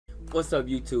What's up,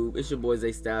 YouTube? It's your boy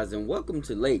Zay Styles, and welcome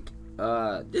to Lake.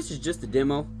 This is just a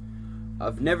demo.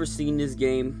 I've never seen this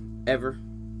game ever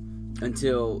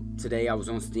until today. I was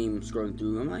on Steam scrolling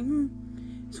through. I'm like,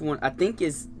 it's one. I think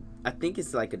it's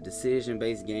like a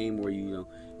decision-based game where you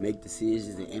make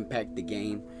decisions and impact the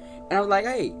game. And I was like,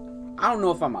 hey, I don't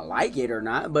know if I'm gonna like it or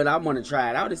not, but I want to try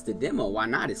it out. It's the demo. Why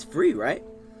not? It's free, right?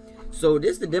 So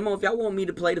this is the demo. If y'all want me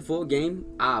to play the full game,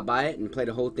 I'll buy it and play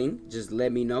the whole thing. Just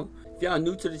let me know. If y'all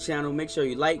new to the channel, make sure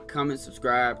you like, comment,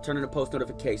 subscribe, turn on the post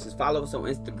notifications, follow us on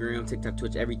Instagram, TikTok,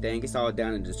 Twitch, everything. It's all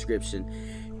down in the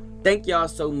description. Thank y'all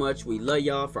so much. We love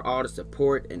y'all for all the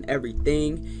support and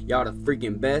everything. Y'all the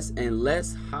freaking best. And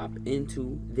let's hop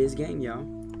into this game,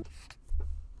 y'all.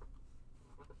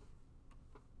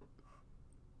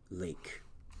 Lake.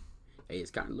 Hey,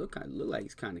 it's kind of look like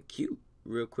it's kind of cute.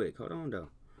 Real quick, hold on though.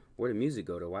 Where the music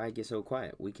go though? Why it get so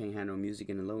quiet? We can't have no music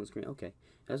in the loading screen. Okay,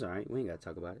 that's all right. We ain't gotta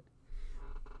talk about it.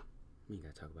 We ain't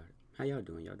gotta talk about it. How y'all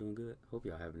doing? Y'all doing good? Hope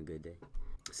y'all having a good day.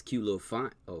 It's a cute little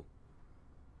font. Oh.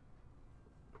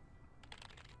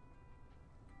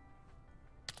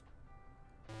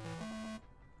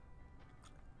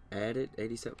 Added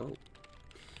 87. Oh.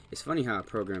 It's funny how a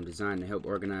program designed to help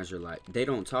organize your life. They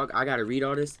don't talk. I gotta read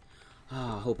all this.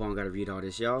 Oh, I hope I don't gotta read all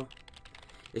this, y'all.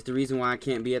 It's the reason why I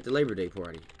can't be at the Labor Day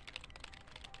party.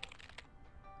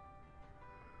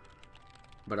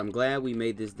 But I'm glad we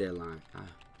made this deadline.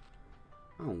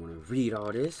 I don't want to read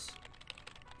all this.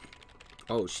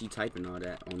 Oh, she typing all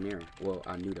that on there. Well,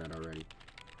 I knew that already.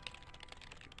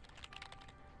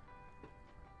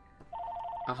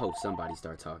 I hope somebody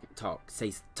start talking.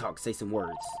 Say some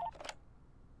words.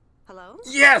 Hello?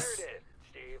 Yes! There it is,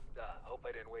 Steve. Hope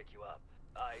I didn't wake you up.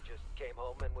 I just came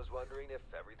home and was wondering if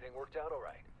everything worked out all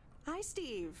right. Hi,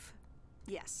 Steve.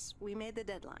 Yes, we made the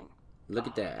deadline. Look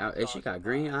at that. Hey, she got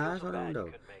green eyes. Hold on,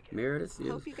 though. Meredith is...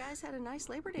 Hope you guys had a nice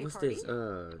Labor Day What's party. this?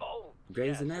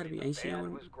 Grey's Anatomy. Ain't she on? The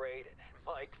band was great, and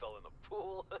Mike fell in the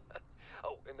pool.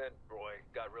 Oh, and then Roy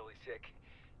got really sick.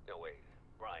 No, wait,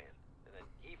 Brian. And then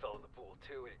he fell in the pool,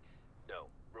 too. No,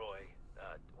 Roy.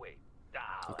 Wait.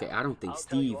 Okay, I don't think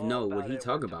Steve know what he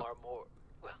talking about. Well,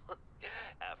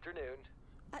 afternoon.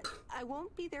 I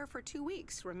won't be there for 2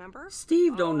 weeks, remember?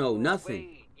 Steve don't know nothing.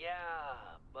 Wait, yeah,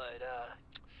 but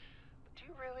do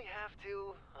you really have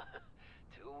to?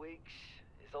 2 weeks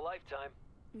is a lifetime.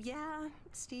 Yeah,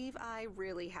 Steve, I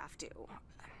really have to.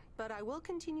 But I will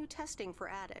continue testing for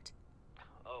Addit.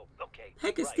 Oh, okay.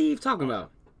 Heck is Steve talking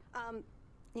about?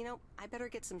 You know, I better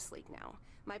get some sleep now.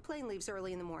 My plane leaves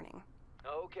early in the morning.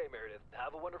 Okay, Meredith.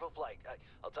 Have a wonderful flight.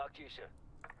 I'll talk to you soon.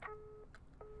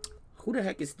 Who the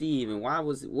heck is Steve, and what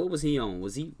was he on?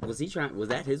 Was he trying? Was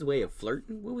that his way of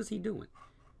flirting? What was he doing?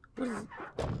 What is?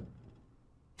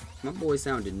 My boy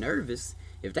sounded nervous.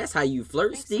 If that's how you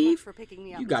flirt, Thanks Steve, so much for picking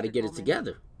me up, you got to Mr. get it Coleman.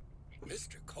 together.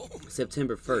 Mr. Coleman.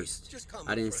 September 1st.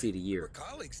 I didn't see the year. We're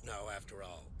colleagues now, after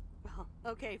all. Well,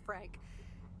 okay, Frank.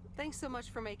 Thanks so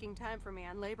much for making time for me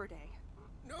on Labor Day.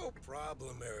 No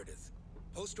problem, Meredith.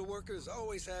 Postal workers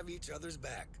always have each other's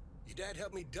back. Your dad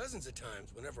helped me dozens of times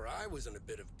whenever I was in a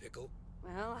bit of a pickle.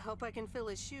 Well, I hope I can fill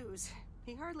his shoes.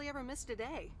 He hardly ever missed a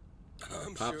day.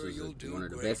 I'm Pops sure is you'll do one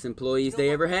of the great. best employees they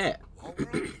ever had. All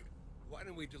right. Why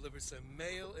don't we deliver some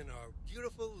mail in our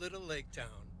beautiful little lake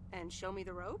town? And show me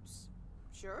the ropes?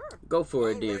 Sure. Go for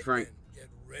it All then, right, Frank. Get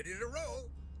ready to roll.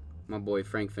 My boy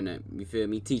Frank finna, you feel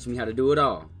me? Teach me how to do it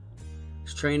all.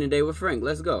 It's training day with Frank.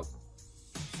 Let's go.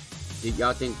 Did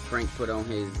y'all think Frank put on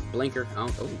his blinker? I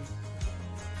don't. Oh.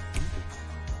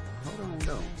 Hold on,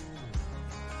 though.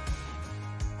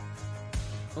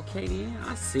 Okay, then.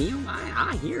 I see him.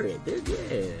 I hear it. They're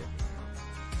good.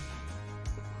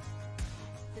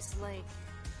 This lake,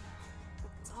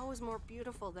 it's always more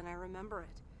beautiful than I remember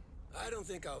it. I don't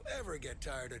think I'll ever get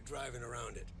tired of driving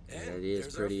around it. And That is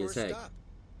there's pretty our as first heck. stop.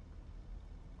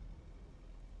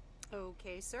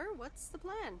 Okay, sir, what's the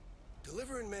plan?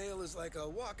 Delivering mail is like a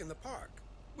walk in the park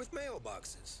with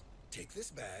mailboxes. Take this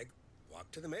bag,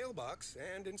 walk to the mailbox,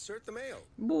 and insert the mail.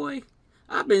 Boy,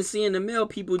 I've been seeing the mail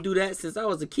people do that since I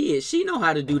was a kid. She know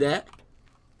how to do that.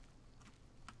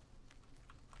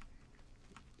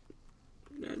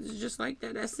 It's just like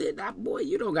that. That's it. Boy,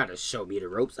 you don't got to show me the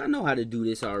ropes. I know how to do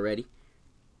this already.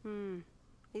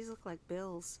 These look like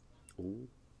bills. Ooh.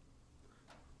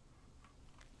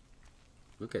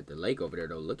 Look at the lake over there,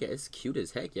 though. Look at it. It's cute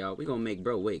as heck, y'all. We gonna make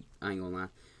bro wait. I ain't gonna lie.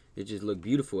 It just look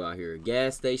beautiful out here.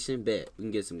 Gas station, bet. We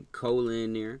can get some cola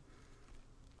in there.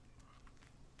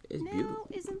 It's Now beautiful.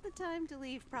 isn't the time to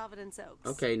leave Providence Oaks.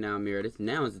 Okay, now, Meredith.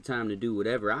 Now is the time to do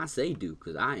whatever I say do,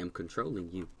 because I am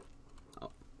controlling you.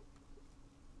 Oh.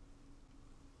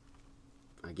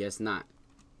 I guess not.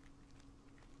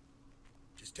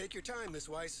 Just take your time, Miss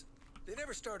Weiss. They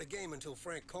never start a game until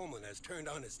Frank Coleman has turned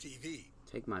on his TV.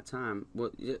 Take my time.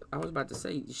 Well, I was about to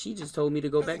say, she just told me to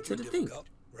go back to the thing.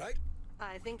 Right?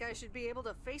 I think I should be able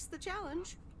to face the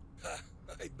challenge. Ha,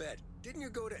 I bet. Didn't you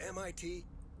go to MIT?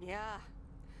 Yeah.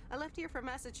 I left here from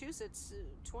Massachusetts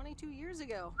 22 years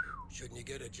ago. Shouldn't you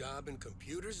get a job in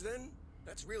computers then?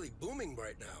 That's really booming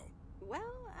right now. Well,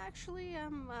 actually,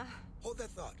 Hold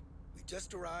that thought. We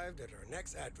just arrived at our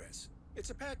next address. It's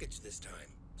a package this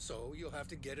time, so you'll have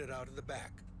to get it out of the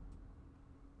back.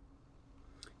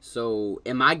 So,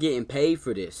 am I getting paid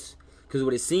for this? Because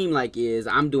what it seemed like is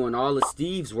I'm doing all of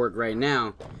Steve's work right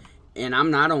now, and I'm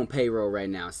not on payroll right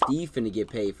now. Steve finna get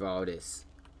paid for all this.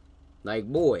 Like,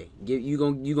 boy, you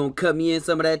gonna cut me in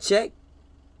some of that check?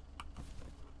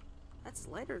 that's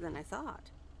lighter than I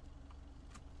thought.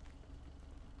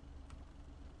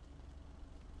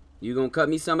 You gonna cut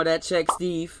me some of that check,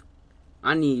 Steve?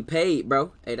 I need paid,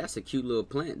 bro. Hey, that's a cute little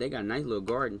plant. They got a nice little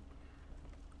garden.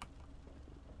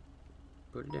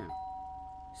 Put it down.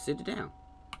 Sit it down.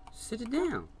 Sit it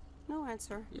down. No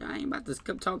answer. Yeah, I ain't about to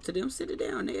come talk to them. Sit it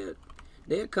down.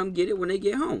 They'll come get it when they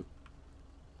get home.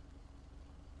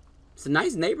 It's a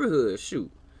nice neighborhood.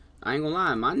 Shoot. I ain't gonna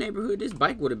lie. In my neighborhood, this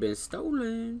bike would have been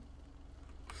stolen.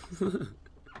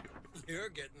 You're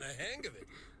getting the hang of it.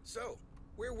 So,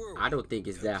 where were we? I don't think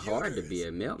it's that hard to be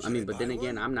a mail. I mean, but then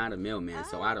again, I'm not a mailman,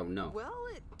 so I don't know. Well,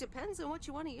 it depends on what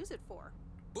you want to use it for.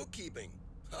 Bookkeeping.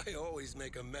 I always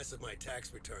make a mess of my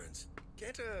tax returns.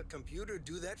 Can't a computer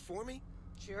do that for me?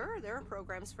 Sure, there are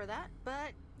programs for that,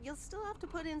 but you'll still have to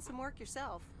put in some work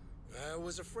yourself. I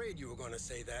was afraid you were going to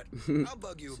say that. I'll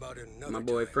bug you about it another My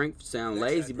boy time. Frank sound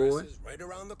Next lazy, address boy. is right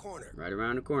around the corner. Right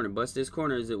around the corner. Bust this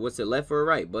corner. Is it what's it, left or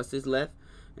right? Bust this left,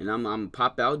 and I'm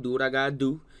pop out, do what I gotta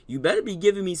do. You better be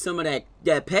giving me some of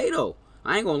that pay though.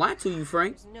 I ain't gonna lie to you,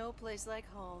 Frank. There's no place like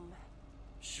home.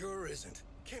 Sure isn't.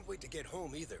 Can't wait to get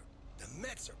home either. The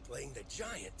Mets are playing the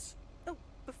Giants. Oh,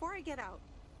 before I get out,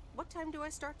 what time do I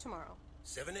start tomorrow?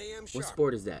 7 a.m. sharp. What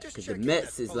sport is that? Just Because the check in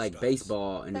Mets at is post like office.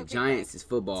 baseball and the Okay, Giants thanks. is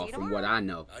football, See you from what tomorrow. I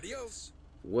know. Adios.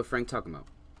 What Frank talking about?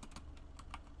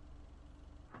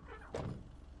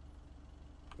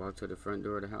 Walk to the front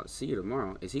door of the house. See you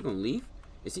tomorrow. Is he gonna leave?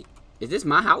 Is this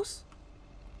my house?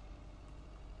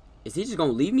 Is he just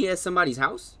gonna leave me at somebody's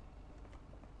house?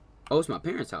 Oh, it's my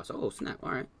parents' house. Oh, snap.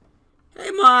 All right.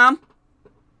 Hey, Mom.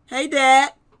 Hey,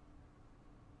 Dad.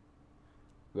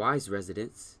 Wise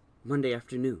residence. Monday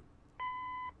afternoon.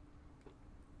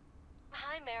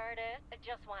 Hi, Meredith. I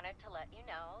just wanted to let you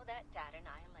know that Dad and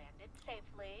I landed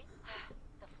safely.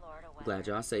 The Florida weather. Glad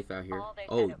y'all safe out here. All they said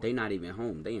Oh, it they was- not even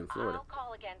home. They in Florida. I'll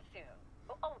call again soon.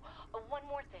 One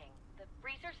more thing. The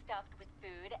freezer's stuffed with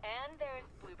food, and there's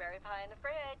blueberry pie in the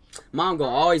fridge. Mom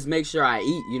gonna always make sure I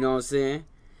eat, you know what I'm saying?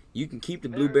 You can keep the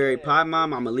blueberry pie,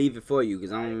 Mom. I'm gonna leave it for you,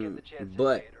 because I didn't get I'm, the chance to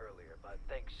but say it earlier, but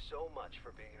thanks so much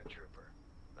for being a trooper.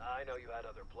 I know you had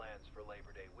other plans for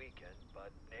Labor Day weekend,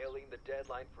 but nailing the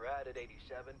deadline for Added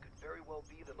 87 could very well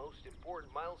be the most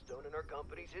important milestone in our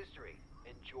company's history.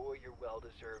 Enjoy your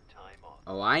well-deserved time off.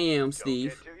 oh, I am, Don't Steve.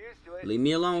 get too used to it. Leave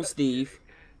me alone, Just Steve. kidding.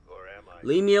 Or am I?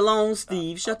 Leave me alone,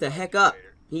 Steve. Shut the I'll heck talk up. to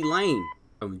you later. He lame.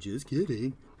 I'm just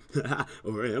kidding.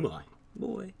 Or am I?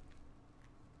 Boy.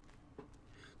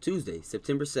 Tuesday,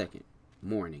 September 2nd.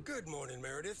 Morning. Good morning,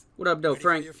 Meredith. What up, though, Ready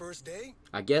Frank? for your first day?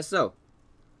 I guess so.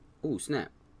 Ooh, snap.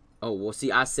 Oh, well,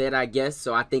 see, I said I guess,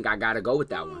 so I think I gotta go with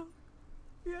that one.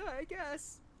 Yeah, I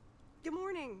guess. Good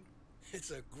morning. It's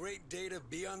a great day to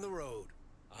be on the road.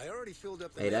 I already filled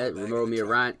up the Hey, that mailbag in remind the me of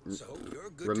truck, so you're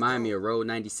good to remind me go. of Road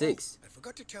 96. Oh, I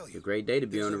forgot to tell you. It's a great day to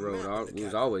be on the there's a road. map in the We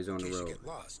was cabin always on in the case you road. get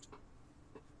lost.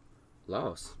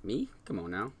 Lost? Me? Come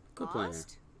on now. Quit playing.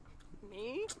 Lost?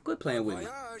 Me? Quit playing with me.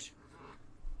 Voyage.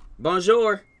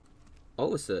 Bonjour.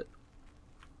 Oh,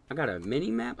 I got a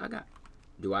mini map.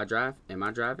 Do I drive? Am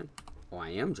I driving? Oh,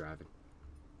 I am driving.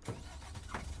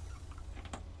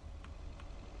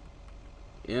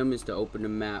 M is to open the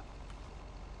map.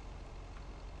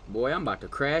 Boy, I'm about to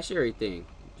crash everything.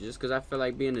 Just because I feel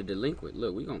like being a delinquent.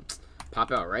 Look, we gonna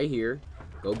pop out right here.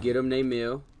 Go get them they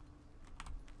meal.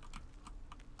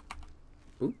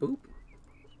 Boop, boop.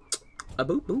 A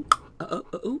boop,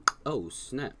 boop. Oop. Oh,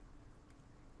 snap.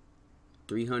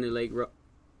 300 Lake Road.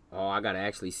 Oh, I gotta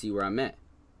actually see where I'm at.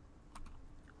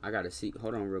 I gotta see.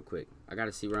 Hold on real quick. I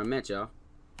gotta see where I'm at, y'all.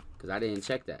 Because I didn't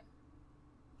check that.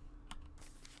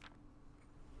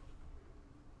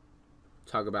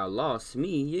 Talk about lost.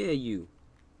 Me, yeah, you.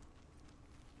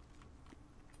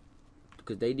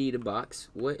 Because they need a box.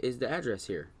 What is the address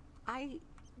here? I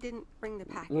didn't bring the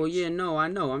package. Well, yeah, no, I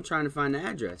know. I'm trying to find the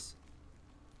address.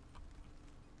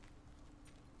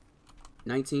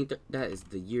 19. That is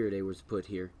the year they was put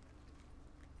here.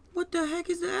 What the heck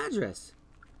is the address?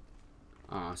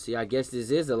 Oh, see, I guess this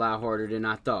is a lot harder than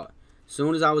I thought.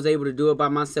 Soon as I was able to do it by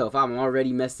myself, I'm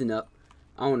already messing up.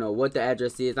 I don't know what the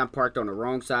address is. I'm parked on the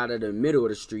wrong side of the middle of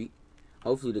the street.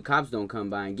 Hopefully the cops don't come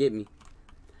by and get me.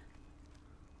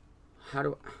 How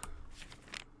do I...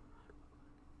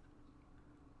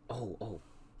 Oh.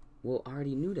 Well, I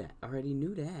already knew that.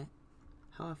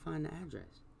 How I find the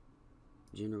address?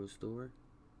 General store.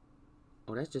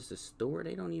 Oh, that's just a store?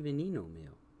 They don't even need no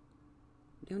mail.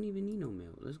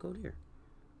 Let's go there.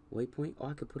 Waypoint. Oh,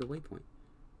 I could put a waypoint.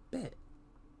 Bet.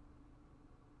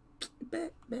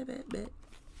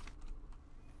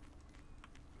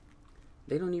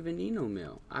 They don't even need no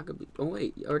mail. I could be... Oh,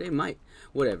 wait. Or they might.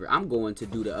 Whatever. I'm going to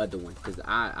do the other one. Because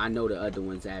I know the other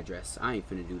one's address. I ain't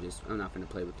finna do this. I'm not finna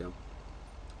play with them.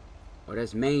 Oh,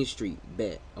 that's Main Street.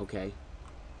 Bet. Okay.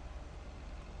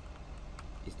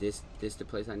 Is this the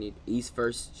place I need? East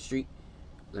 1st Street.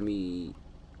 Let me...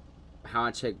 How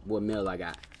I check what mail I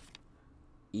got?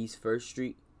 East 1st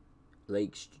Street.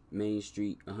 Main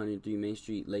Street. 103 Main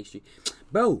Street. Lake Street.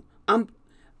 Bro,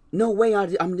 no way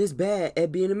I'm this bad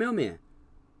at being a mailman.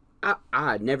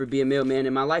 I'd never be a mailman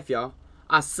in my life, y'all.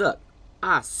 I suck.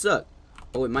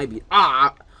 Oh, it might be.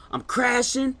 I'm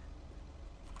crashing.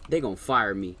 They gonna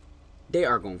fire me. They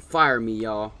are gonna fire me,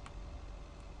 y'all.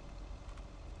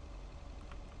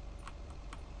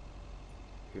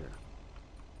 Here.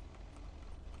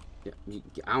 Yeah,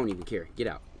 I don't even care. Get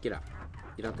out. Get out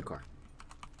the car.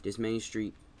 This Main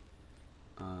Street.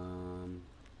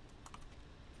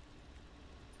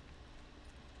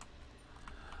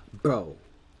 Bro,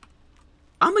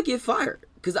 I'm gonna get fired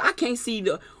because I can't see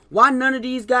why none of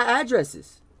these got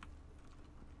addresses.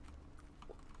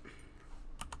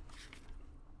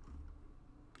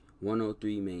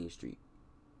 "103 Main Street"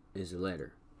 is a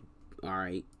letter. All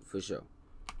right, for sure.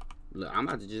 Look, I'm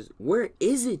about to just... Where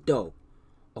is it though?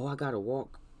 Oh, I gotta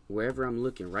walk wherever I'm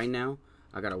looking right now.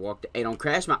 I gotta walk. Hey, don't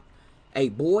crash my... Hey,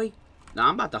 boy. Now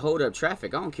I'm about to hold up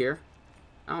traffic. I don't care.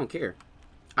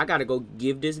 I gotta go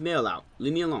give this mail out.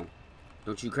 Leave me alone.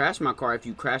 Don't you crash my car. If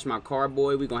you crash my car,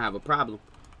 boy, we gonna have a problem.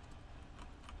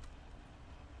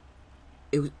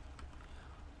 It was...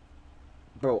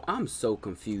 Bro, I'm so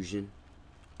confusion.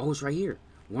 Oh, it's right here.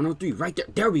 103, right there.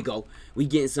 There we go. We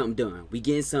getting something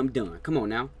done. Come on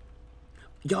now.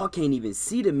 Y'all can't even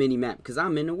see the mini map because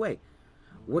I'm in the way.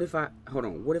 What if I... Hold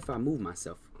on. What if I move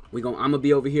myself? I'm gonna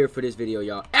be over here for this video,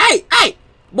 y'all. Hey!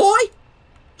 Boy!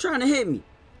 Trying to hit me.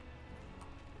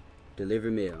 Deliver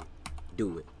mail.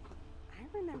 Do it. I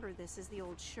remember this is the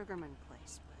old Sugarman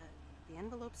place, but the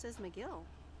envelope says McGill.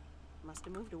 Must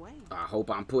have moved away. I hope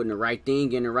I'm putting the right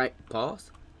thing in the right...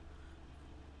 Pause.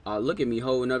 Oh, look at me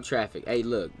holding up traffic. Hey,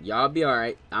 look. Y'all be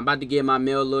alright. I'm about to get my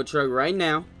mail little truck right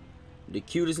now. The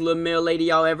cutest little mail lady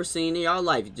y'all ever seen in y'all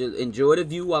life. Just enjoy the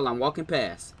view while I'm walking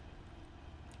past.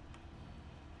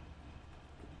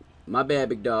 My bad,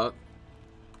 big dog.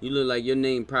 You look like your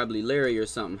name probably Larry or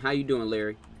something. How you doing,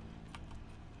 Larry?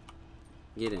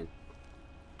 Get in.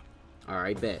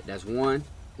 Alright, bet. That's one.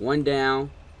 One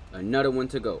down. Another one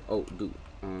to go. Oh, dude.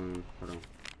 Hold on.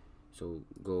 So,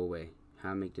 go away.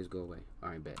 How I make this go away?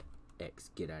 Alright, bet. X.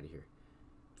 Get out of here.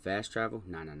 Fast travel?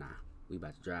 Nah. We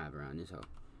about to drive around this hoe.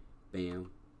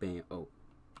 Bam. Bam. Oh.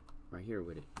 Right here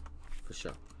with it. For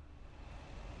sure.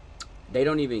 They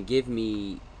don't even give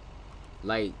me...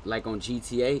 Like on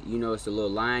GTA, you know, it's a little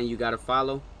line you gotta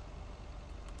follow.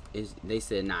 They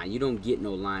said, nah, you don't get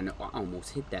no line. I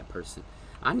almost hit that person.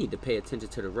 I need to pay attention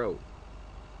to the road.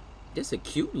 This a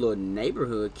cute little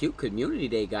neighborhood, cute community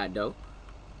they got, though.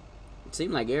 It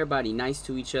seemed like everybody nice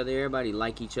to each other. Everybody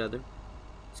like each other.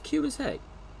 It's cute as heck.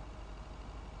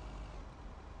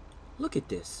 Look at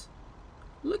this.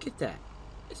 Look at that.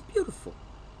 It's beautiful.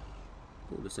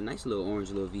 Ooh, it's a nice little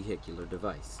orange little vehicular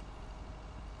device.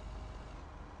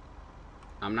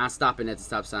 I'm not stopping at the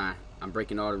stop sign. I'm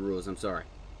breaking all the rules. I'm sorry.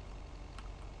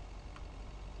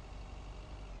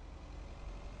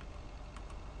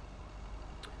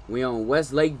 We on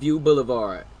West Lakeview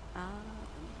Boulevard. The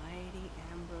mighty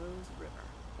Ambrose River.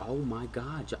 Oh my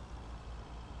God.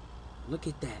 Look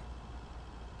at that.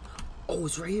 Oh,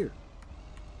 it's right here.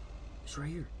 It's right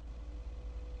here.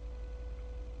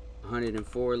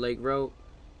 104 Lake Road.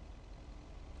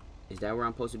 Is that where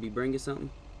I'm supposed to be bringing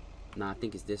something? Nah, I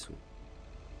think it's this one.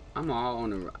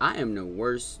 I am the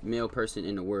worst mail person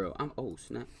in the world. Oh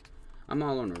snap. I'm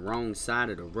all on the wrong side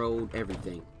of the road,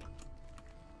 everything.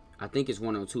 I think it's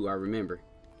 102, I remember.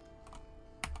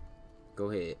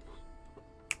 Go ahead.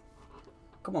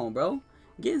 Come on, bro.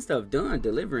 Getting stuff done,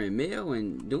 delivering mail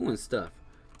and doing stuff.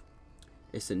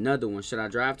 It's another one. Should I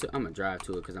drive to? I'm gonna drive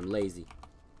to it because I'm lazy.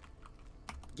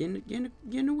 Get in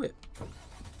the whip.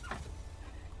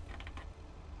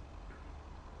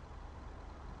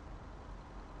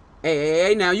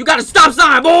 Hey, now you got a stop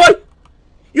sign, boy.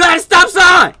 You had a stop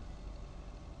sign.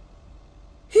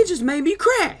 He just made me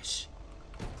crash.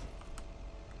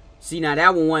 See, now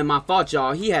that one wasn't my fault,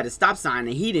 y'all. He had a stop sign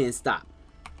and he didn't stop.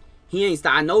 He ain't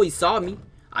stop. I know he saw me.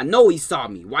 I know he saw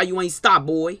me. Why you ain't stop,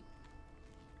 boy?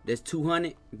 There's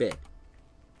 200. Bet.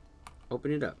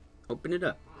 Open it up. Open it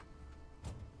up.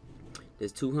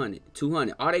 There's 200.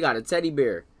 200. Oh, they got a teddy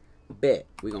bear. Bet.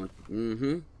 We gonna.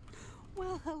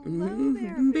 Well, hello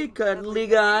there, Big cuddly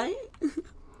guy.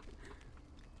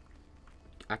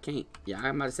 I can't. Yeah,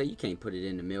 I'm about to say you can't put it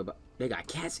in the mail, but they got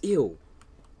cats. Ew.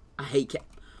 I hate cats.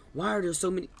 Why are there so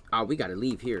many? Oh, we gotta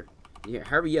leave here. Yeah,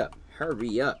 hurry up.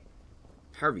 Hurry up.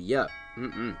 Hurry up.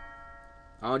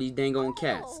 All these dang on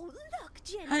cats. Oh, look,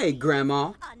 Jenny. Hey,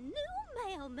 Grandma. A new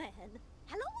mailman.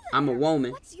 Hello there. I'm a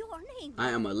woman. What's your name? I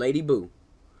am a lady boo.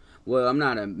 Well, I'm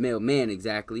not a mailman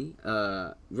exactly.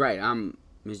 Right. I'm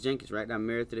Miss Jenkins, right? I'm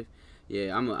Meredith.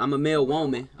 Yeah, I'm a male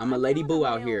woman. I'm a lady boo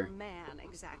out here. Man,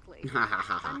 exactly. Ha ha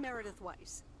ha ha. I'm Meredith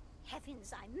Weiss.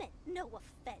 Heavens, I meant no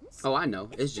offense. Oh, I know.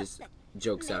 It's just that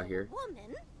jokes out here.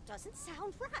 Woman doesn't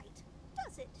sound right,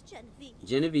 does it, Genevieve?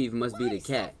 Genevieve must be the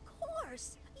cat. Of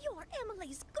course. You're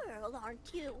Emily's girl, aren't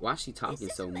you? Why is she talking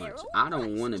This so is much? Meryl I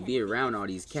don't Weiss, want to be Genevieve. around all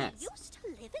these She cats. used to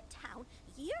live in town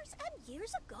years and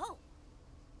years ago.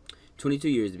 22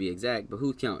 years to be exact, but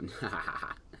who's counting?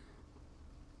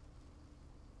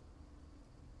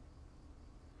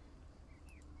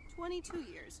 22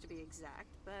 years to be exact,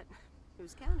 but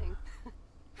who's counting?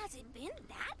 Has it been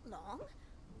that long?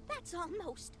 That's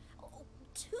almost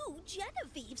 2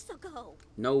 Genevieves ago.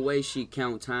 No way she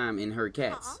count time in her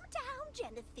Calm cats. down,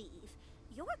 Genevieve.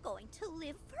 You're going to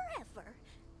live forever.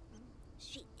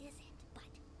 She isn't, but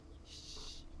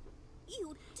shh.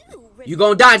 You do. You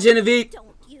gonna die, remember, Genevieve?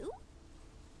 Don't you?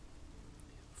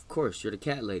 Of course, you're the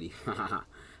cat lady.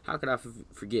 How could I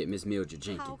forget Miss Mildred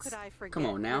Jenkins? How could I forget? Come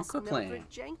on now, Miss quit Mildred playing.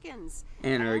 Jenkins.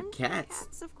 And her the cats.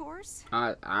 cats, of course.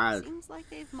 Seems like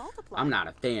they've multiplied. I'm not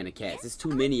a fan of cats. Yes, There's too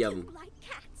many I of do them. like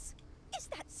cats. Is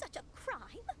that such a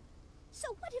crime? So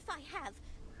what if I have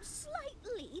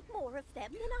slightly more of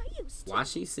them than I used to? Why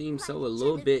she seems so Like a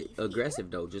little bit Genevieve here, aggressive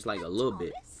though, just like a and little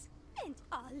bit. Thomas, and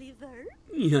Oliver.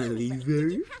 Yeah, Did Oliver.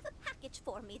 you have a package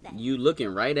for me then? You looking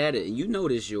right at it, and you know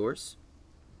this yours.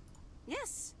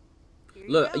 Yes. Here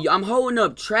you Look, go. I'm holding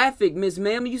up traffic, Miss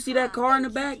Ma'am. You see that car in the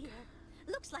back? Thank you,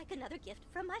 dear. Looks like another gift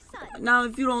from my son. Now,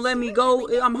 if you don't let me Sure, go,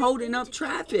 really I'm don't holding need up to get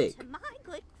traffic. into my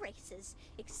good graces,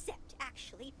 except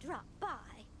actually drop by.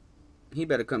 He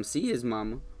better come see his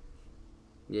mama.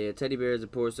 Yeah, teddy bear is a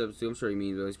poor substitute. I'm sure he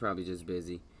means well. He's probably just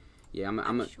busy. Yeah,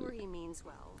 I'm sure he means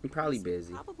well. I'm probably He's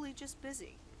busy. Probably just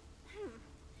busy.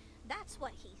 That's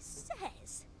what he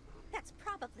says. That's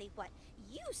probably what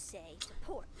you say to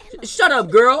poor Emily. Shut up,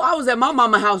 girl. I was at my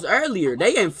mama's house earlier.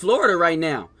 They in Florida right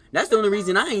now. That's the only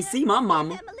reason I ain't see my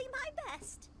mama. Give Emily my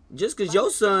best. Just because your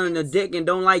son a dick and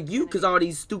don't like you because all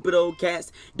these stupid old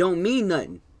cats don't mean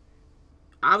nothing.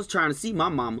 I was trying to see my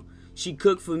mama. She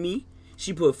cooked for me.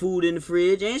 She put food in the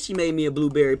fridge and she made me a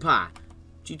blueberry pie.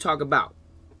 What you talk about?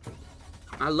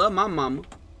 I love my mama.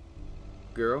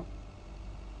 Girl,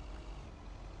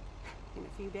 In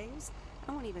a few days,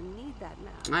 I won't even need that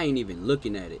map. I ain't even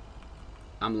looking at it.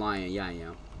 I'm lying. Yeah, I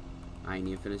am. I ain't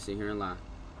even finna sit here and lie.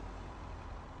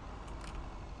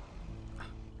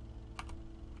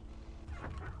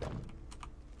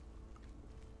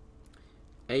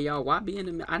 Hey y'all, why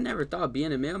being I never thought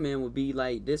being a mailman would be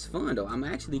like this fun though. I'm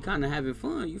actually kind of having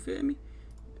fun. You feel me?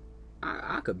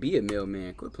 I could be a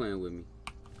mailman. Quit playing with me.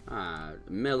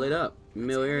 Mail it up.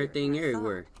 Mail everything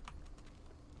everywhere.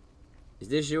 Is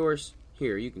this yours?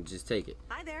 Here, you can just take it.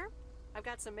 Hi there. I've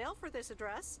got some mail for this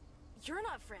address. You're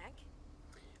not Frank.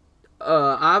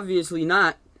 Obviously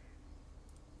not.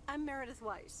 I'm Meredith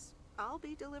Weiss. I'll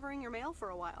be delivering your mail for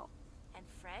a while. And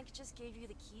Frank just gave you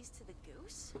the keys to the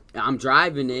goose? I'm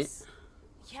driving it.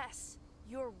 Yes,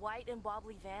 your white and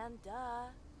wobbly van, duh.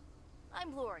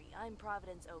 I'm Lori. I'm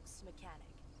Providence Oaks' mechanic.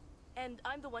 And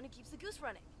I'm the one who keeps the goose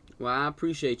running. Well, I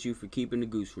appreciate you for keeping the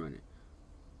goose running.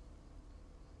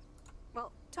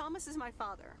 Well, Thomas is my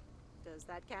father. Does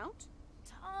that count?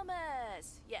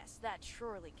 Thomas! Yes, that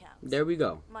surely counts. There we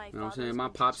go. My You know what I'm father saying? has My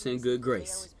been pop's teaching in me good since the day I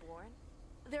grace. was born.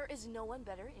 There is no one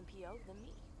better in PO than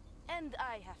me. And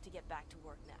I have to get back to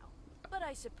work now. But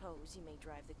I suppose you may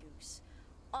drive the goose.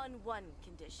 On one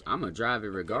condition. I'm gonna drive it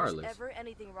regardless. If there's ever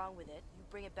anything wrong with it, you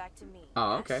bring it back to me.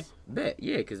 Oh, yes? okay. Bet.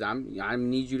 Yeah, because I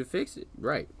need you to fix it.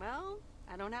 Right. Well,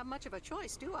 I don't have much of a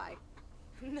choice, do I?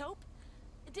 Nope.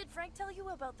 Did Frank tell you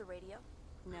about the radio?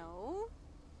 No.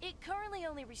 It currently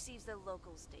only receives the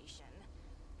local station.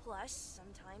 Plus,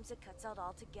 sometimes it cuts out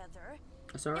altogether.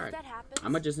 That's all right. If that happens,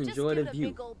 I'ma just enjoy give the it view. a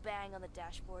big old bang on the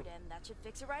dashboard, and that should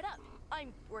fix it right up.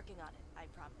 I'm working on it, I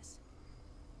promise.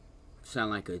 Sound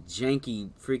like a janky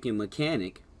freaking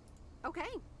mechanic. Okay.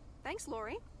 Thanks,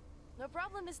 Lori. No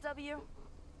problem, Miss W.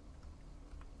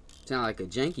 Sound like a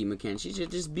janky mechanic. She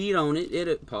should just beat on it.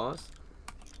 It'll pause.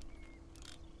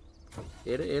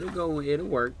 It'll go. It'll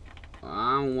work.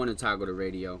 I don't want to toggle the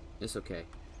radio. It's okay.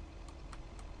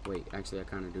 Wait, actually, I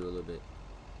kind of do a little bit.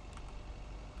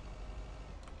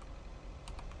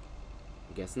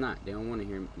 Guess not. They don't want to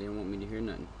hear. They don't want me to hear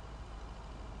nothing.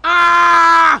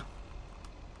 Ah!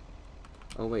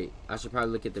 Oh wait, I should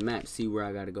probably look at the map, see where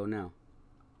I gotta go now.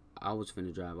 I was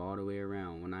finna drive all the way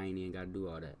around when I ain't even gotta do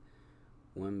all that.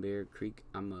 One Bear Creek.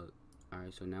 Alright,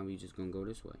 so now we just gonna go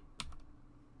this way.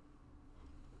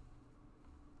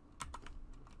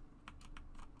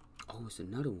 Oh, it's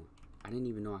another one. I didn't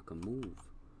even know I could move.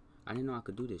 I didn't know I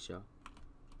could do this, y'all.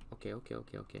 Okay.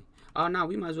 Oh, no,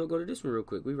 we might as well go to this one real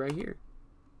quick. We right here.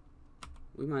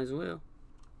 We might as well.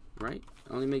 Right?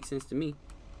 Only makes sense to me.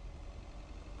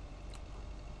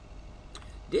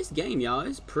 This game, y'all,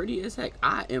 is pretty as heck.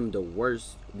 I am the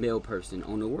worst mail person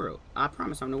on the world. I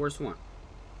promise I'm the worst one.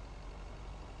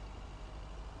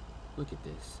 Look at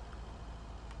this.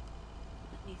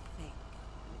 Let me think.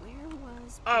 Where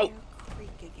was Oh. Bear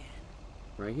Creek again?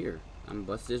 Right here. I'm gonna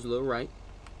bust this little right.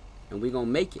 And we gonna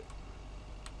make it.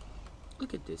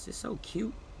 Look at this. It's so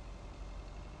cute.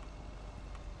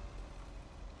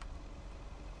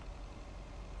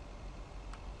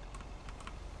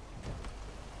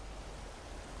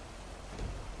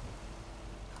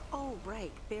 Oh,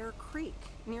 right. Bear Creek,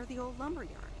 near the old lumber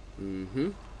yard. Mm-hmm.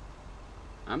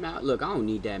 I'm out. Look, I don't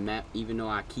need that map, even though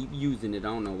I keep using it. I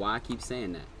don't know why I keep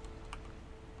saying that.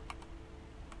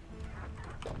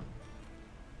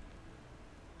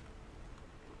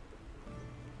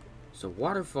 So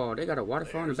waterfall. They got a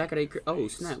waterfall in the back of their... Oh,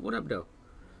 snap. What up, though?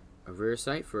 A rare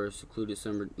sight for a secluded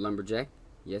lumberjack.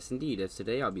 Yes, indeed. As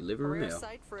today, I'll be living A real. rare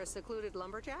sight for a secluded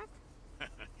lumberjack?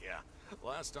 Yeah.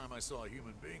 Last time I saw a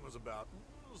human being was about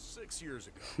 6 years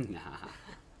ago. Nah.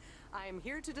 I am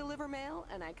here to deliver mail,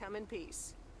 and I come in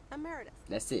peace. I'm Meredith.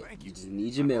 That's it. Thank You you. just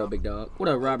need your mail, big dog. What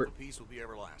up, Robert? The peace will be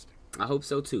everlasting. I hope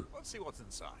so, too. Let's see what's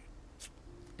inside.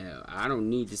 I don't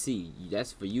need to see.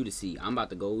 That's for you to see. I'm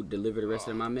about to go deliver the rest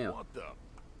of my mail. What the?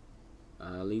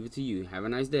 I'll leave it to you. Have a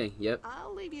nice day. Yep.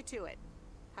 I'll leave you to it.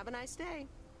 Have a nice day.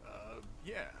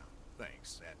 Yeah.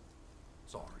 Thanks. And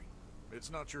sorry. It's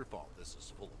not your fault. This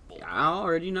is full of bull. I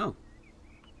already know.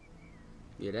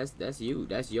 Yeah, that's you.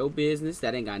 That's your business.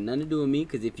 That ain't got nothing to do with me.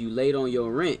 Because if you late on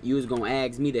your rent, you was going to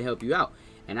ask me to help you out.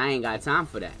 And I ain't got time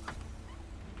for that.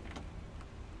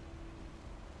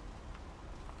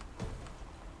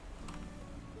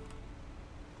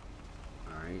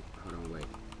 Alright, hold on, wait.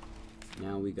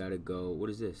 Now we got to go. What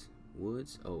is this?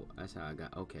 Woods? Oh, that's how I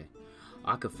got. Okay.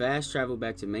 I could fast travel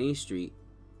back to Main Street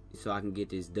so I can get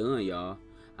this done, y'all.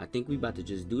 I think we about to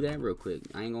just do that real quick.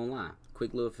 I ain't gonna lie.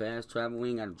 Quick little fast travel. We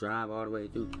ain't gotta drive all the way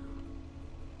through.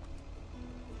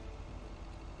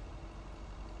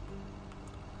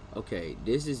 Okay,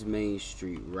 this is Main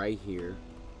Street right here.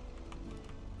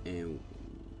 And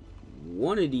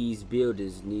one of these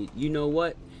buildings need... You know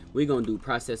what? We're gonna do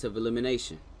process of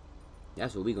elimination.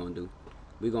 That's what we're gonna do.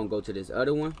 We're gonna go to this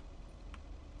other one.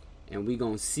 And we're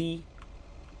gonna see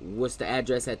what's the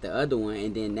address at the other one,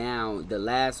 and then now the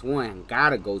last one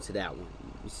gotta go to that one.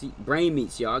 You see, brain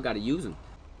meats, y'all gotta use them.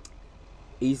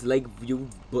 East Lakeview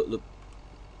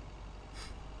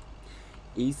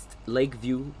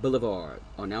Boulevard.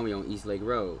 Oh, now we on East Lake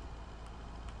Road.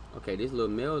 Okay, this little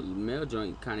mail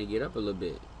joint kind of get up a little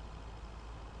bit.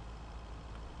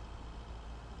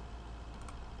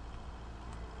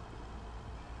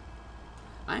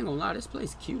 I ain't gonna lie, this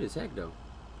place cute as heck though.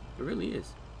 It really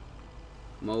is.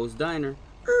 Moe's Diner.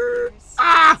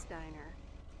 Sam's Diner.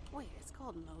 Wait, it's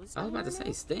called Moe's I was Diner about to say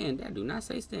now? stand. That do not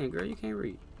say stand, girl. You can't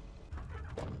read.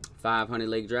 500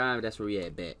 Lake Drive. That's where we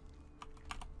at, bet.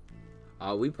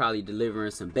 Oh, we probably delivering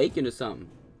some bacon or something.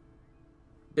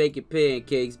 Bacon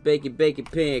pancakes. Bacon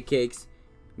pancakes.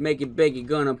 Making bacon,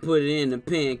 gonna put it in the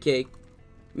pancake.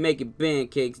 Making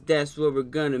pancakes. That's what we're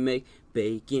gonna make.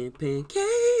 Bacon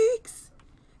pancakes.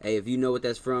 Hey, if you know what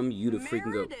that's from, you the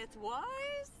freaking go. Meredith Wise?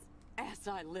 As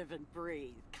I live and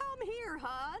breathe. Come here,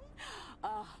 hon.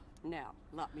 Now,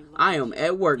 let me look. I am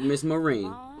at work, Miss Marine.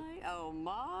 My, oh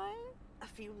my. A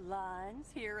few lines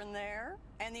here and there.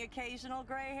 And the occasional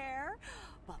gray hair.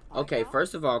 But Okay,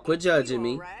 first of all, quit judging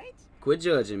me. Right? Quit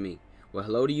judging me. Well,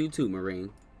 hello to you too, Marine.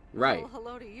 Right. Well,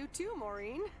 hello to you too,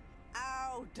 Maureen.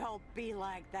 Oh, don't be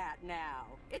like that now.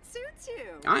 It suits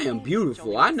you. I am beautiful,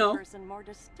 Usually I makes a know. person more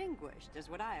distinguished is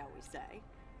what I always say.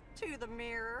 To the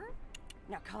mirror.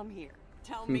 Now come here.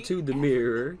 Tell me. To the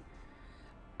mirror.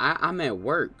 I'm at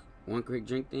work. One quick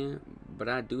drink then, but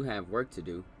I do have work to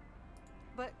do.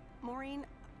 But, Maureen,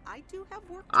 I do have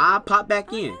work to I'll do. pop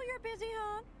back I in. know you're busy,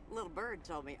 hon. Little Bird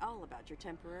told me all about your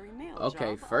temporary mail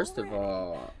Okay, job first of already.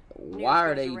 all, News why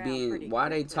are goes they around being, pretty why are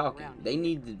they quickly talking? around They here.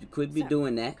 need to quit be So,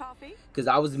 doing that. coffee? Cause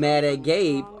I was mad at Something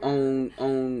Gabe stronger?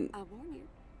 on I warn you.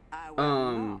 I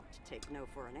will not take no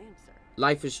for an answer.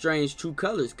 Life is Strange True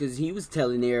Colors, cause he was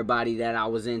telling everybody that I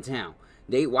was in town.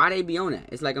 Why they be on that?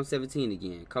 It's like I'm 17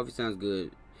 again. Coffee sounds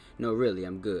good. No, really,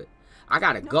 I'm good. I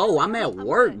gotta go. I'm at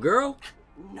work, girl.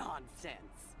 Nonsense.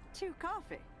 2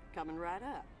 coffee coming right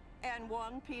up. And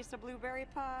 1 piece of blueberry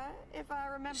pie, if I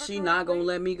remember She not gonna correctly.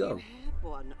 let me go. You had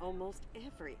one almost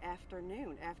every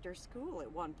afternoon after school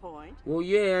at one point. Well,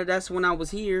 yeah, that's when I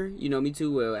was here. You know me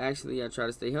too well. Actually, I try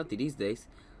to stay healthy these days.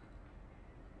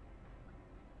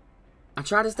 I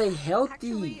try to stay healthy.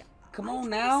 Actually, Come I on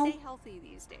try now. to stay healthy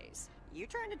these days. You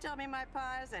trying to tell me my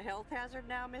pie is a health hazard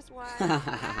now, Miss White?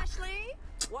 Ashley,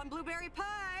 1 blueberry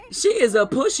pie. She is a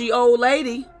pushy old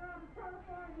lady.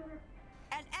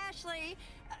 And Ashley,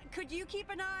 could you keep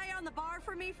an eye on the bar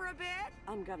for me for a bit?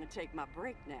 I'm gonna take my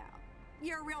break now.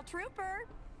 You're a real trooper.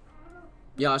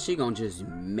 Y'all, she gonna just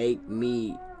make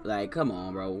me, like, come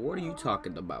on, bro. What are you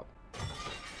talking about?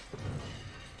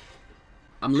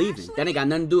 I'm leaving. Ashley? That ain't got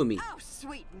nothing to do with me. Oh,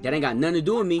 sweet. That ain't got nothing to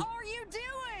do with me. What are you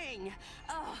doing?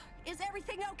 Is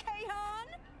everything okay, hon?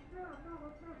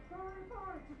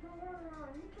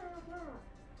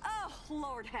 Oh,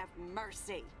 Lord have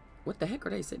mercy. What the heck are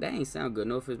they saying? That ain't sound good.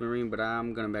 No offense, Marine, but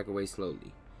I'm gonna back away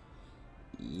slowly.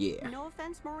 Yeah. No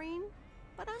offense, Maureen,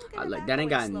 but I'm I gonna like back that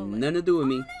ain't away got slowly. nothing to do with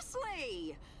me.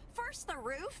 Honestly, first the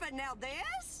roof and now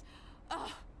this?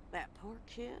 Ugh, that poor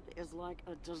kid is like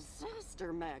a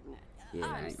disaster magnet. Yeah,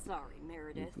 I I'm ain't- sorry,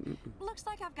 Meredith. Looks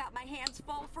like I've got my hands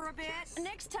full for a bit.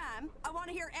 Next time, I want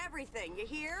to hear everything, you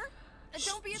hear?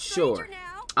 Don't be a stranger Sure.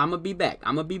 now. I'ma be back.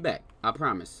 I'ma be back. I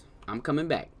promise. I'm coming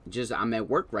back. Just I'm at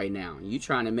work right now. You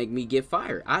trying to make me get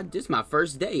fired? This my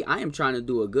first day. I am trying to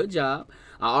do a good job.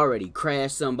 I already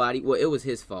crashed somebody. Well, it was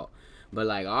his fault. But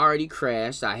like I already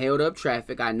crashed. I held up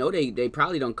traffic. I know they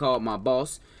probably done called my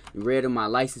boss, read him my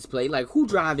license plate. Like who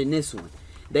driving this one?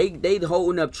 They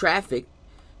holding up traffic.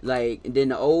 Like, and then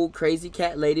the old crazy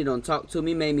cat lady don't talk to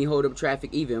me, made me hold up traffic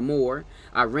even more.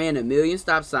 I ran 1,000,000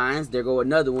 stop signs. There go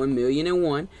another one,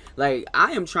 1,000,001. Like,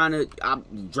 I'm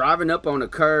driving up on a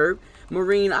curb.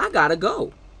 Marine, I gotta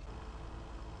go.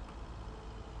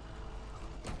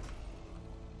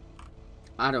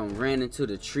 I done ran into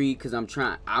the tree because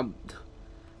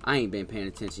I ain't been paying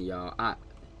attention, y'all.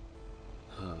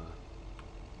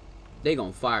 They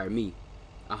gonna fire me.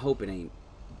 I hope it ain't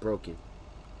broken.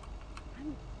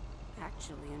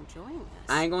 Actually enjoying this.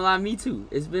 I ain't gonna lie, me too.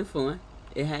 It's been fun.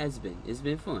 It has been. It's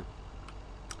been fun.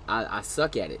 I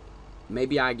suck at it.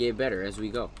 Maybe I get better as we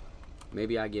go.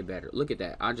 Maybe I get better. Look at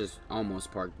that. I just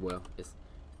almost parked well.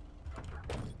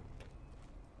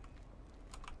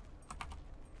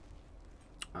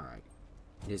 Alright.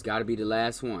 This gotta be the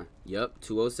last one. Yup.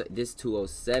 207. This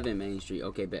 207 Main Street.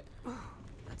 Okay, bet.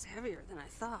 That's heavier than I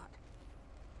thought.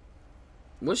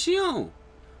 What's she on?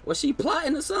 Was she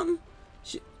plotting or something?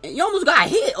 You almost got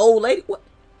hit, old lady. What?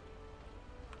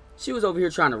 She was over here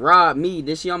trying to rob me.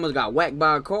 Then she almost got whacked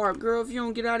by a car. Girl, if you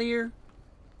don't get out of here.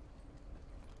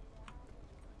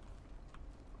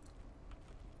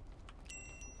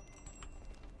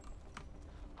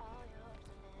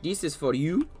 This is for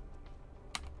you.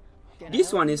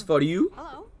 This one is for you.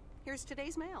 Hello, here's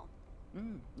today's mail.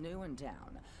 New in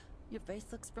town. Your face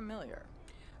looks familiar.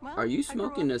 Well, Are you I grew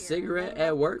smoking up a here, cigarette then at left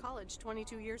for work? College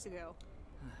 22 years ago.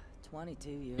 22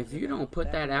 years If you ago, don't put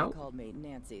that Beverly out- called me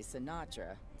Nancy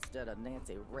Sinatra instead of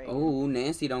Nancy Reagan. Oh,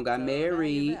 Nancy don't got So now you're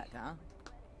married. back, huh?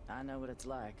 I know what it's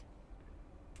like.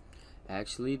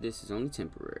 Actually, this is only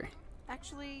temporary.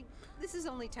 Actually, this is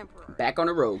only temporary. Back on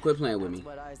the road. Quit playing with That's me.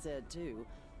 what I said too,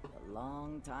 a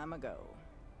long time ago.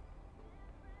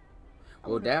 I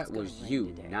Well, wonder if that it's gonna was rain you,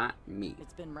 today. not me.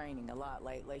 It's been raining a lot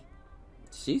lately.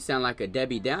 She sound like a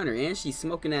Debbie Downer, and she's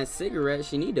smoking that cigarette.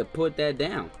 She need to put that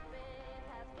down.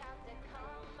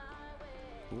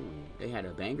 Ooh, they had a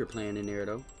banger playing in there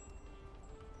though.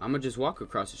 I'm gonna just walk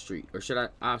across the street, or should I?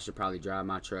 I should probably drive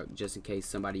my truck just in case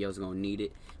somebody else gonna need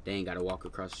it. They ain't gotta walk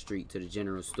across the street to the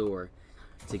general store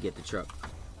to get the truck.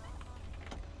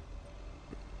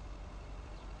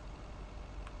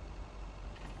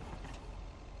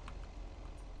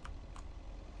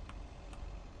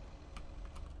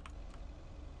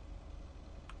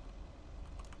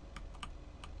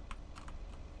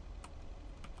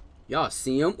 Y'all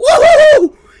see him?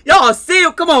 Woohoo! Y'all see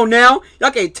him? Come on now. Y'all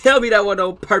can't tell me that was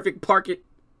no perfect parking.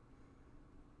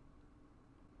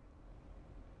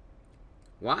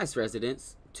 Wise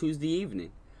residents, Tuesday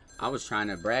evening. I was trying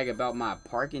to brag about my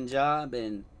parking job,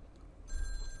 and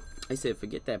they said,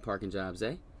 forget that parking job,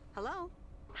 Zay. Hello?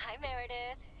 Hi,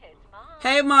 Meredith. It's Mom.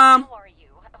 Hey, Mom. How are you?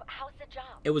 How's the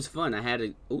job? It was fun. I had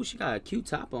a... Oh, she got a cute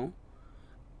top on.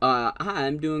 Hi,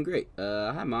 I'm doing great.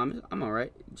 Hi, Mom. I'm all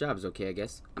right. Job's okay, I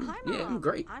guess. Hi, Mom. Yeah, I'm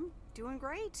great. I'm doing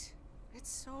great. It's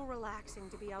so relaxing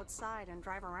to be outside and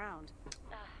drive around.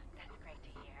 That's great to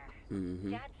hear.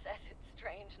 Mm-hmm. Dad says it's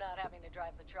strange not having to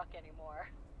drive the truck anymore.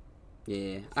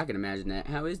 Yeah, I can imagine that.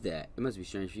 How is that? It must be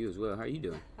strange for you as well. How are you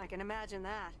doing? I can imagine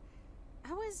that.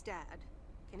 How is Dad?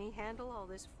 Can he handle all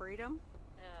this freedom?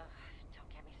 Don't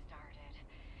get me started.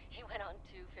 He went on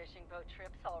 2 fishing boat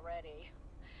trips already.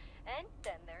 And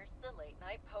then there's the late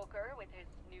night poker with his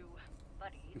new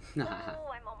buddies. Oh,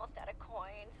 I'm almost out of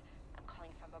coins. I'm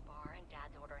calling from a bar and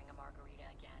Dad's ordering a margarita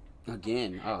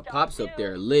again. Again? Oh, Pop's up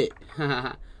there lit.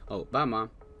 Oh, bye, Mom.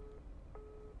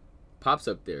 Pop's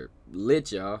up there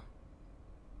lit, y'all.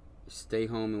 Stay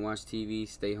home and watch TV.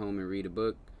 Stay home and read a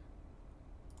book.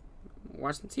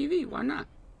 Watch some TV. Why not?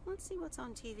 Let's see what's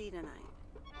on TV tonight.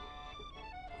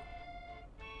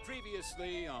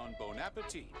 Previously on Bon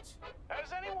Appetit.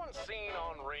 Has anyone seen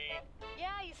Henri? Yeah,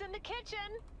 he's in the kitchen,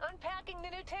 unpacking the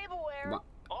new tableware.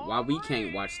 Why we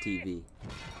can't watch TV?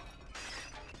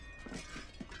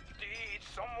 Did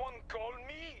someone call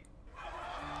me?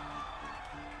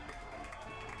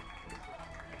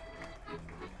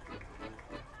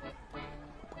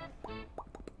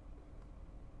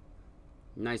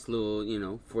 Nice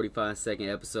little, 45-second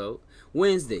episode.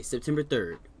 Wednesday, September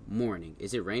 3rd, morning.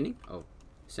 Is it raining? Oh,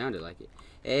 sounded like it.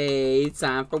 Hey,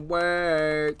 time for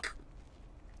work.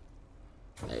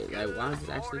 Hey, like, why is this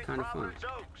actually kind of fun?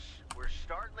 We're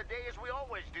starting the day as we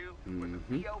always do, with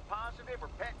a PO positive or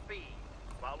pet peeve,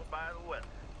 followed by the weather.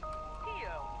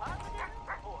 PO positive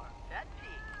or pet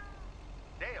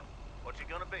peeve? Dale, what's it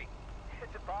gonna be?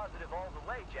 It's a positive all the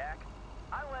way, Jack.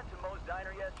 I went to Moe's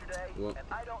Diner yesterday, and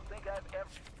I don't think I've ever...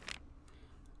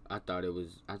 I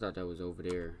thought that was over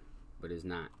there, but it's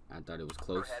not. I thought it was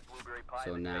close.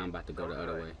 So now I'm about to go the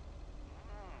other way.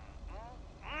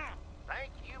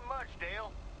 Thank you much,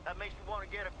 Dale. That makes me want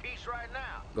to get a piece right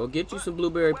now. Go get you some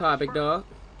blueberry pie, big dog.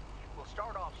 We'll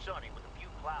start off sunny with a few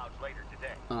clouds later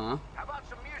today. Uh-huh. How about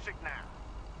some music now?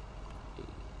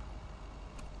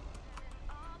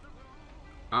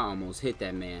 I almost hit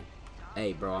that man.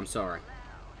 Hey, bro, I'm sorry.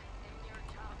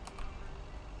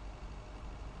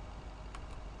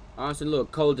 Oh, it's a little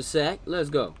cul-de-sac. Let's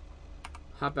go.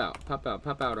 Hop out. Pop out.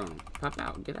 Pop out on him. Pop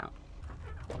out. Get out.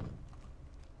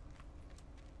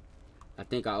 I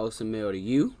think I owe some mail to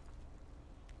you.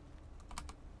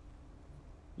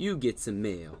 You get some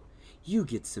mail. You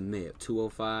get some mail.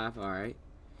 205. All right.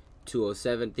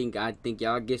 207. I think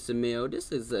y'all get some mail.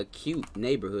 This is a cute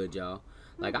neighborhood, y'all.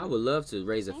 Like, I would love to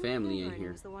raise a family in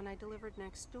here. Was the one I delivered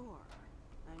next door.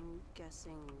 I'm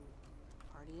guessing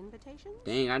party invitations?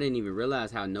 Dang, I didn't even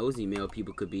realize how nosy male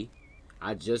people could be.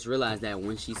 I just realized that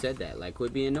when she said that. Like,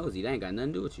 quit being nosy. That ain't got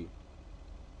nothing to do with you.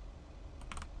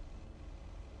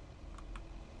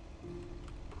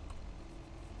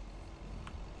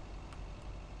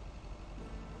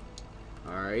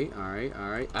 Alright, alright,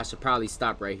 alright. I should probably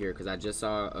stop right here because I just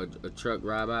saw a truck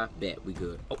drive by. Bet, we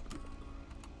good. Oh.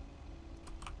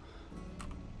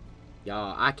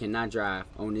 Y'all, I cannot drive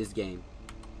on this game.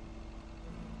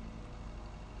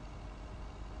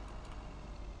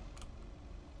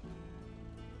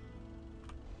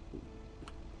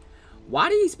 Why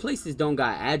these places don't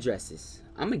got addresses?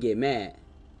 I'm gonna get mad.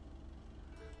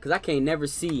 Because I can't never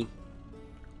see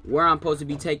where I'm supposed to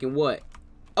be taking what.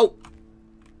 Oh!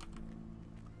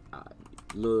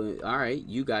 Alright,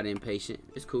 you got impatient.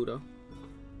 It's cool, though.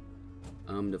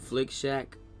 The Flick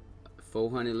Shack.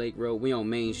 400 Lake Road. We on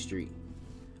Main Street.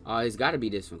 Oh, it's got to be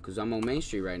this one because I'm on Main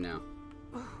Street right now.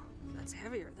 Oh, that's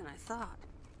heavier than I thought.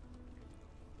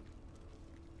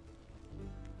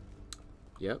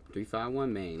 Yep,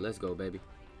 351 Main. Let's go, baby.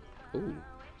 Ooh,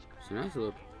 it's a nice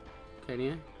little. Okay,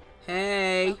 then.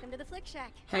 Hey. Welcome to the Flick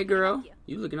Shack. Hey, girl.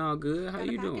 You looking all good? How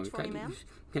you doing? Can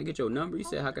I get your number? You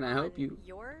said, how can I help you?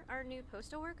 You're our new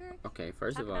postal worker? Okay,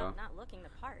 first of all. Not looking the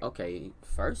part. Okay,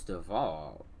 first of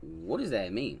all, what does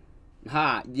that mean?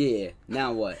 Ha, yeah.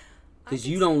 Now what? Because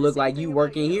you don't look like you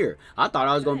working here. I thought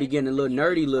I was going to be getting a little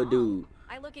nerdy little dude.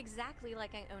 I look exactly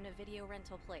like I own a video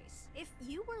rental place. If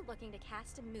you were looking to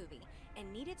cast a movie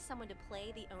and needed someone to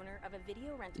play the owner of a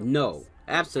video rental place,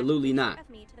 absolutely not.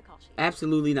 me to the call sheet.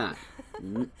 Absolutely not.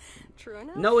 True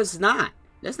enough. No, it's not.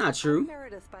 That's not true. I'm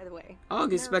Meredith, by the way. I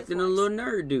was expecting a little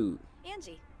nerd dude.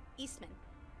 Angie, Eastman.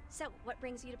 So, what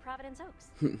brings you to Providence Oaks?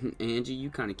 Angie, you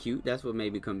kind of cute. That's what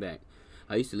made me come back.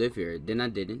 I used to live here, then I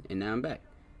didn't, and now I'm back.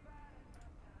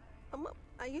 Well,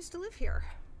 I used to live here,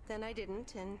 then I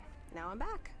didn't, and now I'm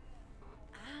back.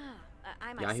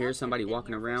 I Y'all hear somebody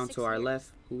walking around to our left?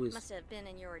 Who is? Must have been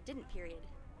in your didn't period.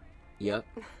 Yep.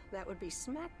 That would be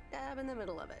smack dab in the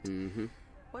middle of it. Mm-hmm.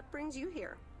 What brings you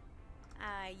here?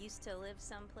 I used to live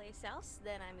someplace else,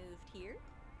 then I moved here.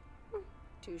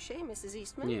 Touche, Mrs.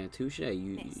 Eastman. Yeah, touche.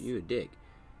 You a dick.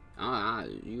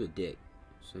 You a dick.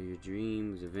 So your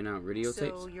dream was to rent out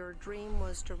videotapes? So your dream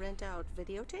was to rent out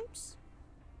videotapes?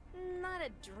 Not a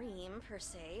dream, per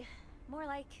se. More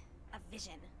like a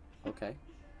vision. Okay.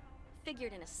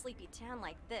 Figured in a sleepy town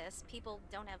like this, people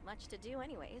don't have much to do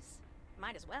anyways.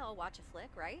 Might as well watch a flick,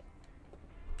 right?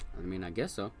 I mean, I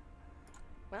guess so.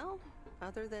 Well,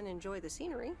 other than enjoy the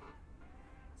scenery.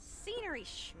 Scenery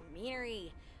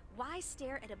schmeary. Why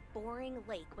stare at a boring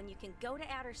lake when you can go to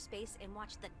outer space and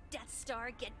watch the Death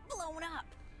Star get blown up?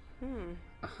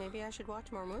 Maybe I should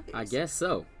watch more movies. I guess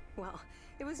so. Well,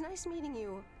 it was nice meeting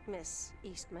you, Miss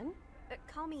Eastman.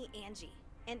 Call me Angie.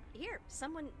 And here,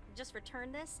 someone just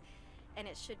returned this, and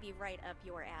it should be right up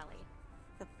your alley.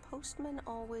 The postman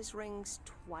always rings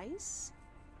twice?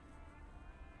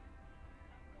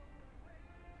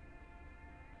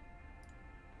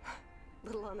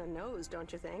 Little on the nose,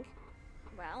 don't you think?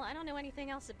 Well, I don't know anything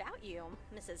else about you,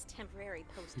 Mrs. Temporary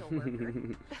Postal Worker.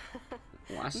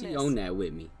 Why she own that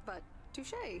with me? But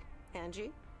touche,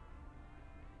 Angie.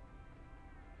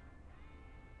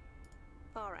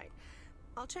 All right.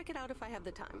 I'll check it out if I have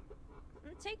the time.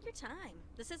 Take your time.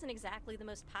 This isn't exactly the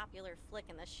most popular flick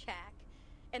in the shack.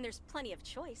 And there's plenty of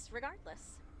choice,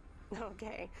 regardless.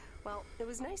 Okay. Well, it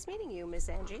was nice meeting you, Miss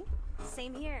Angie.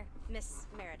 Same here, Miss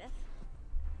Meredith.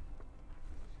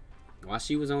 Why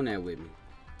she was on that with me?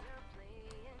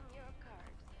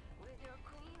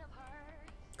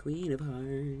 Queen of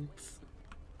Hearts.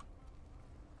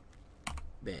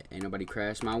 Bet. Ain't nobody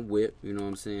crashed my whip, you know what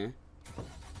I'm saying?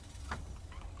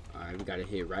 Alright, we gotta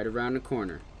hit right around the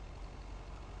corner.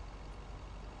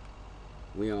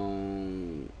 We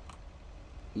on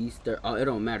Easter. Oh, it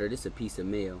don't matter. This is a piece of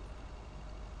mail.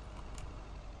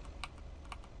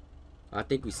 I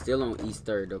think we still on East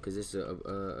 3rd though, cause it's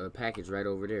a package right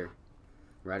over there,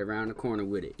 right around the corner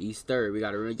with it. East 3rd. We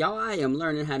gotta. Y'all, I am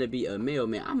learning how to be a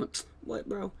mailman. I'm a what,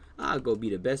 bro? I'll go be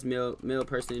the best mail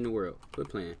person in the world. Quit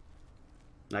playing.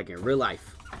 Like in real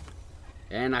life,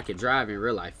 and I can drive in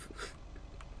real life.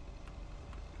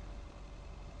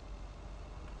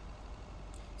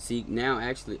 See, now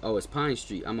actually, oh, it's Pine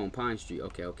Street. I'm on Pine Street.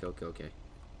 Okay.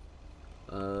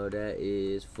 That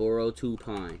is 402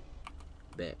 Pine.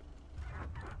 Bet.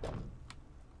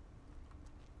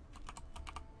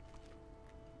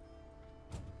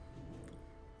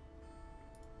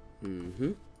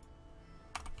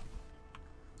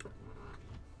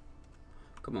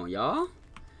 Come on, y'all.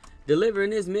 Delivering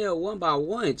this mail one by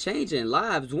one, changing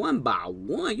lives one by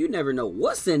one. You never know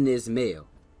what's in this mail.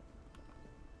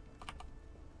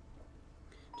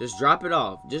 Just drop it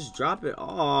off. Just drop it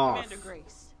off. Commander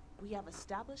Grace, we have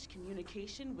established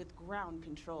communication with ground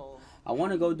control. I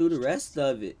want to go do the rest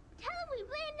of it. Tell him we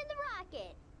landed the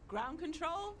rocket. Ground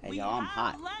control, hey, we y'all, I'm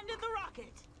have hot. landed the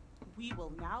rocket. We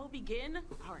will now begin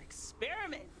our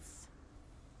experiments.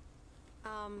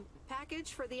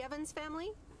 Package for the Evans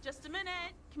family? Just a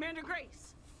minute. Commander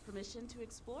Grace, permission to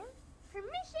explore?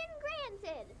 Permission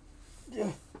granted.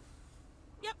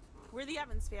 Yep, we're the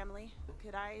Evans family.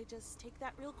 Could I just take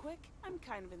that real quick? I'm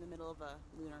kind of in the middle of a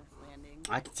lunar landing.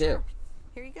 I can tell.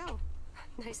 Here you go.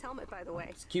 Nice helmet, by the way.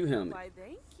 It's a cute helmet. Why,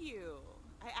 thank you.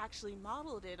 I actually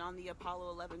modeled it on the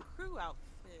Apollo 11 crew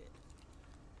outfit.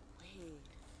 Wait,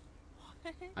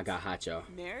 what? I got hot, y'all.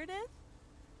 Meredith?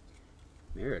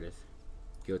 Meredith.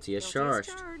 Guilty as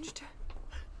charged.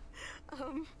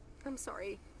 I'm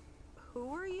sorry.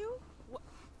 Who are you? What?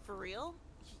 For real?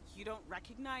 You don't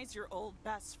recognize your old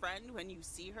best friend when you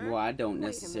see her? Well, I don't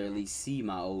necessarily see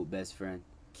my old best friend.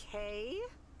 Kay?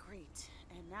 Great.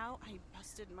 And now I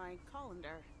busted my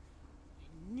colander.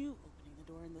 I knew opening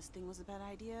the door in this thing was a bad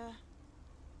idea.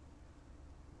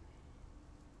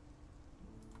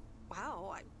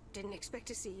 Wow, I didn't expect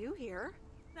to see you here.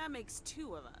 That makes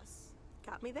two of us.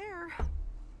 Got me there.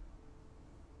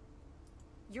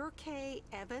 You're Kay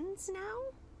Evans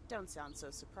now? Don't sound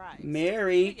so surprised.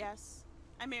 Mary. But yes,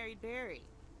 I married Barry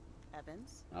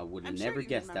Evans. I would have never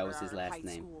guessed that was his last high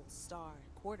name. School star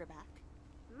quarterback.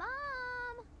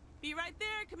 Mom! Be right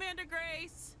there, Commander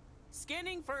Grace.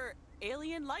 Scanning for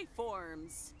alien life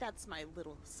forms. That's my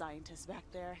little scientist back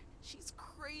there. She's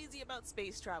crazy about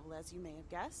space travel, as you may have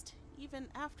guessed, even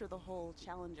after the whole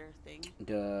Challenger thing.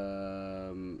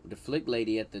 The flick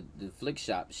lady at the flick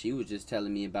shop, she was just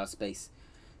telling me about space.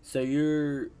 So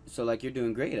like you're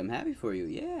doing great. I'm happy for you.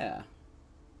 Yeah.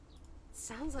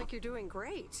 Sounds like you're doing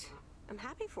great. I'm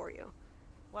happy for you.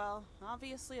 Well,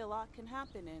 obviously a lot can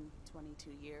happen in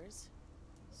 22 years.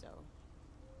 So.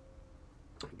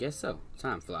 I guess so.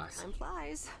 Time flies. Time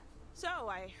flies. So,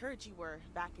 I heard you were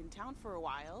back in town for a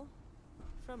while.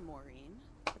 From Maureen.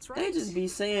 That's right. They just be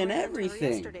saying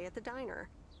everything. Yesterday at the diner.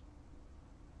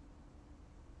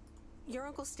 Your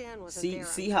Uncle Stan wasn't there.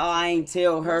 See how I ain't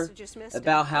tell her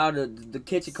about how the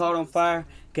kitchen caught on fire?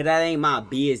 Cause that ain't my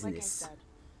business. Like I said,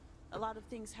 a lot of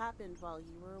things happened while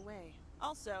you were away.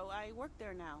 Also, I work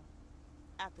there now.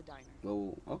 At the diner.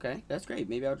 Oh, okay. That's great.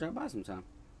 Maybe I'll drop by sometime.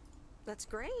 That's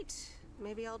great.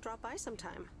 Maybe I'll drop by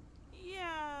sometime.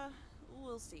 Yeah,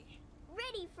 we'll see.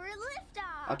 Ready for a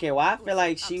liftoff. Okay, well, I feel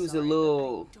like she was a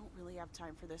little... I don't really have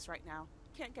time for this right now.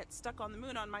 Can't get stuck on the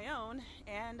moon on my own,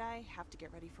 and I have to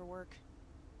get ready for work.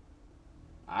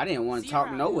 I didn't want to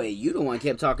talk no way. You the one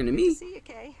kept talking to me. See you,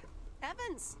 Kay.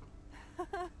 Evans.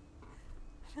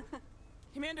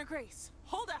 Commander Grace,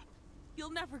 hold up.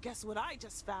 You'll never guess what I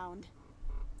just found.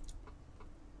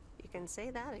 You can say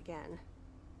that again.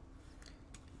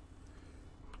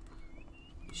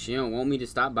 She don't want me to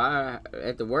stop by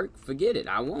at the work. Forget it.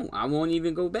 I won't. I won't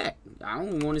even go back. I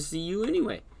don't want to see you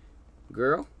anyway,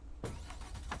 girl.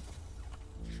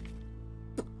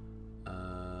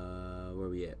 Where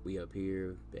we at? We up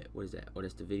here. What is that? Oh,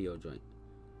 that's the video joint.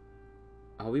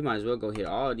 Oh, we might as well go hit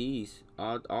all these,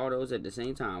 all those at the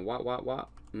same time. Wop, wop,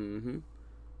 wop. Mm-hmm.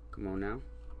 Come on now.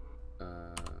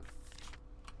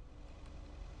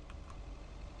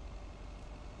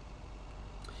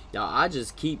 Y'all, I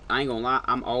ain't gonna lie,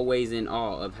 I'm always in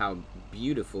awe of how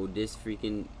beautiful this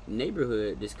freaking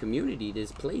neighborhood, this community,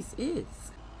 this place is.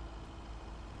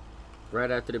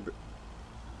 Right after the...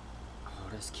 Oh,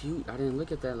 that's cute. I didn't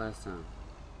look at that last time.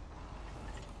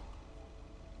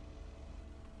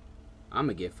 I'm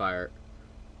gonna get fired.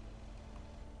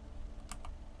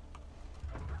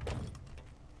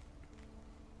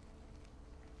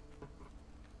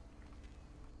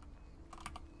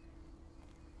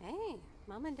 Hey,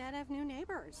 Mom and Dad have new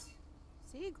neighbors.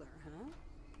 Ziegler, huh?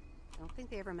 Don't think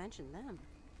they ever mentioned them.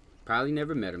 Probably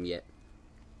never met them yet.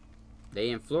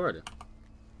 They in Florida.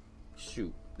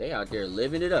 Shoot, they out there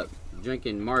living it up.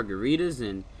 Drinking margaritas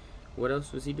and... What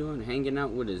else was he doing? Hanging out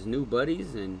with his new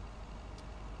buddies and...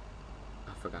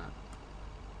 I forgot.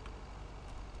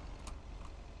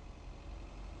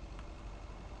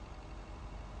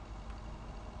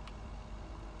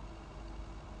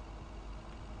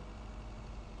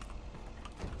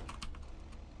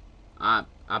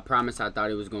 I promise I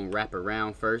thought it was gonna wrap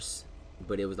around first,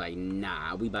 but it was like,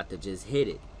 nah, we about to just hit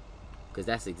it. Cause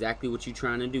that's exactly what you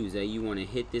trying to do, Zay. You wanna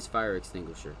hit this fire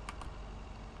extinguisher.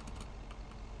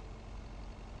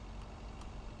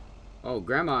 Oh,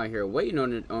 grandma out here waiting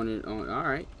on it.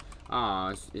 Alright.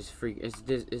 Aw,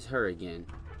 it's her again.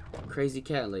 Crazy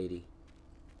cat lady.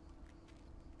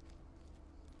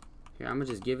 Here, I'm gonna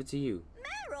just give it to you.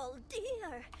 Meryl,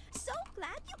 dear. So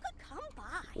glad you could come by.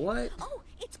 What? Oh,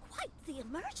 it's quite the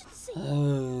emergency.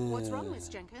 What's wrong, Miss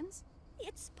Jenkins?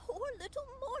 It's poor little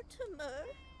Mortimer.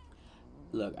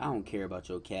 Look, I don't care about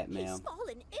your cat, ma'am. He's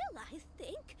fallen ill, I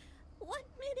think. 1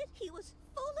 minute he was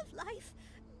full of life.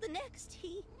 The next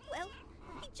he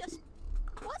just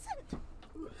wasn't.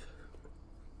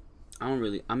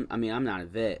 I'm not a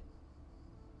vet.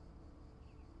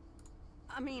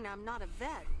 I mean, I'm not a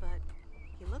vet, but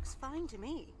he looks fine to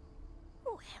me.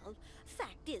 Well,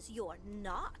 fact is you're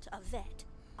not a vet.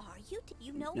 Are you?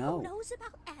 You know No. who knows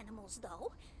about animals,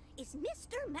 though? Is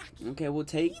Mr. Mackey. Okay, we'll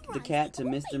take the cat to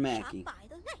Mr. Mackey. By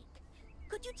the lake.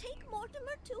 Could you take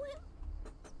Mortimer to him?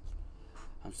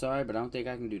 I'm sorry, but I don't think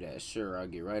I can do that. Sure, I'll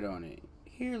get right on it.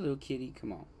 Here, little kitty,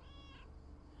 come on.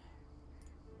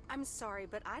 I'm sorry,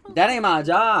 but I don't... That ain't my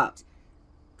job.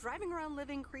 Driving around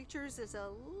living creatures is a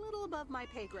little above my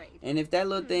pay grade. And if that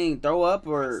little thing throw up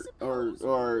or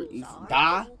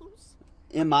die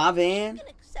in my van... An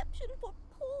exception for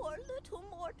poor little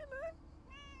Mortimer.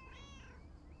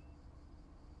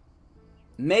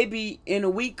 Maybe in a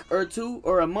week or two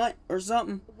or a month or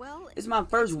something. Well, it's my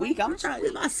first week.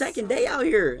 It's my second day out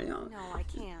here. You know? No, I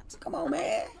can't. Come on,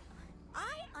 man.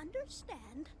 I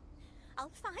understand. I'll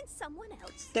find someone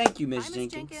else. Thank you, Miss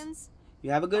Jenkins.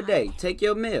 You have a good day. Take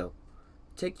your meal.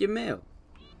 Take your meal.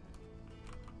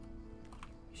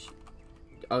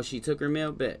 Oh, she took her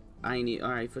meal? Bet. I ain't need...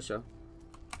 Alright, for sure.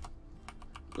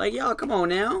 Like, y'all, come on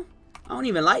now. I don't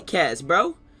even like cats,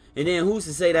 bro. And then who's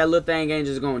to say that little thing ain't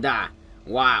just gonna die?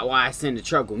 Why I send the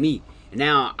truck with me? And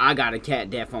now I got a cat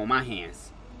death on my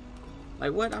hands.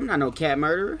 Like what? I'm not no cat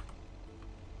murderer.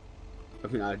 I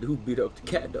mean, I do beat up the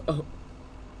cat though.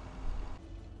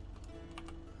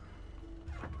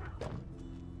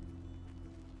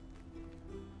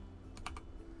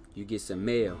 You get some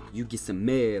mail. You get some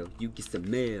mail. You get some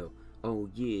mail. Oh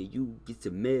yeah, you get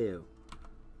some mail.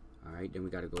 Alright, then we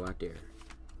gotta go out there.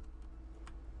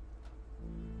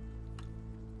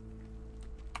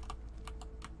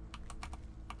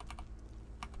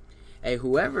 Hey,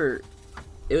 whoever,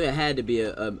 it had to be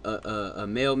a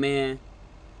mailman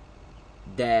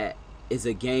that is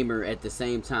a gamer at the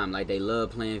same time. Like, they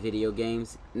love playing video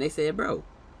games. And they said, bro,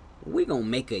 we gonna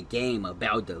make a game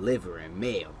about delivering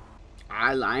mail.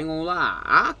 I ain't gonna lie,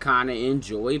 I kinda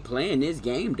enjoy playing this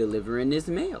game, delivering this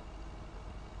mail.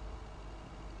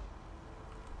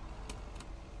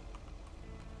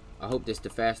 I hope this the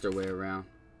faster way around.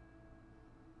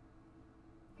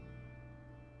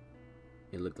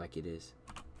 It looked like it is.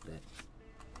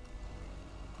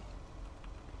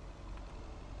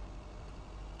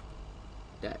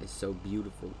 That is so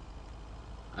beautiful.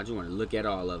 I just want to look at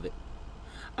all of it.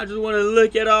 I just want to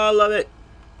look at all of it.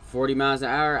 40 miles an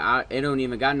hour. It don't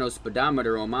even got no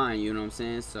speedometer on mine. You know what I'm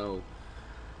saying? So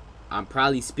I'm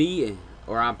probably speeding,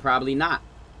 or I'm probably not.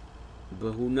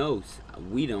 But who knows?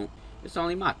 We don't. It's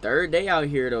only my 3rd day out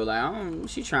here though. Like,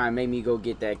 she trying to make me go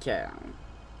get that cat.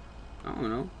 I don't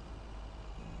know.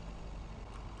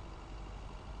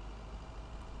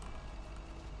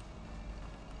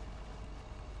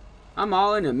 I'm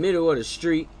all in the middle of the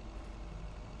street.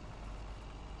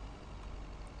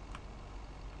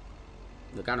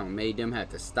 Look, I done made them have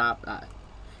to stop.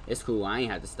 It's cool. I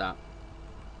ain't had to stop.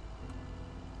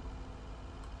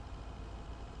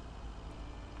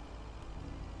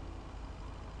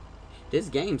 This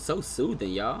game's so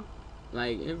soothing, y'all.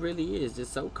 Like, it really is.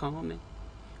 Just so calming.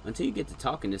 Until you get to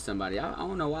talking to somebody. I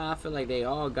don't know why I feel like they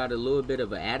all got a little bit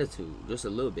of an attitude. Just a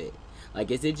little bit. Like,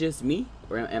 is it just me?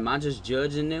 Or am I just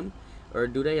judging them? Or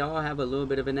do they all have a little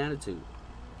bit of an attitude?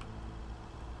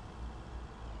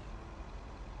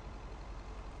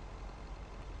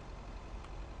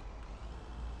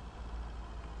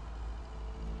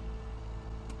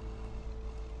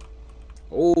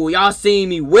 Oh, y'all seen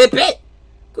me whip it?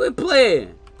 Quit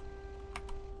playing.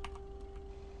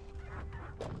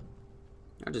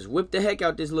 I just whipped the heck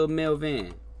out this little mail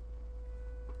van.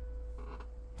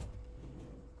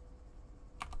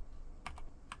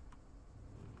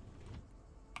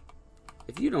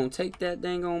 If you don't take that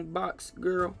dang on box,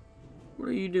 girl, what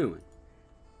are you doing?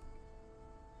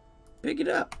 Pick it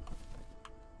up.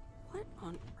 What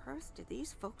on earth did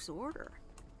these folks order?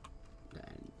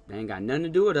 That ain't got nothing to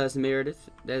do with us, Meredith.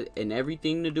 And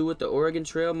everything to do with the Oregon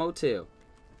Trail Motel.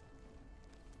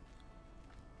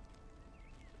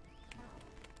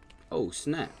 Oh,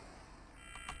 snap.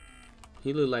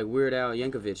 He look like Weird Al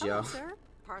Yankovic, y'all. Sir,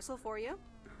 parcel for you.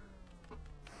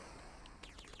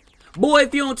 Boy,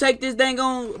 if you don't take this dang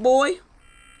on, boy.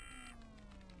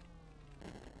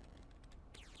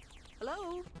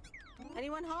 Hello?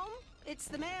 Anyone home? It's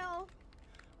the mail.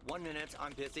 1 minute,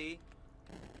 I'm busy.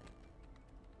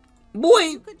 Boy!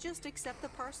 You could just accept the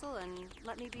parcel and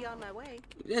let me be on my way.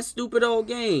 That stupid old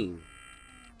game.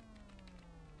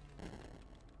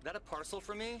 That a parcel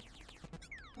for me?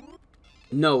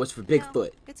 No, it's for Bigfoot. No,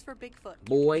 it's for Bigfoot.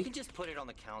 Boy. You can just put it on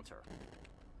the counter.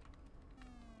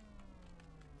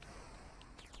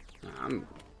 I'm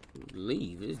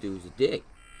leave. This dude's a dick.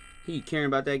 He caring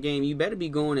about that game. You better be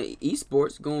going to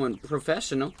esports, going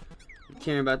professional.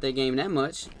 Caring about that game that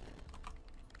much.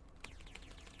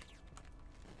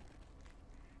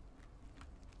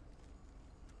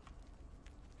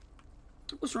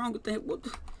 What's wrong with that? What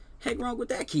the heck wrong with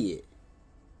that kid?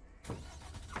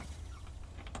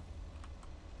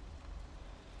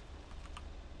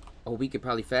 Oh, we could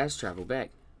probably fast travel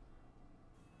back.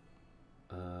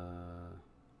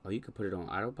 Oh, you could put it on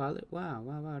autopilot? Wow,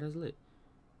 that's lit.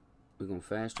 We're gonna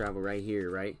fast travel right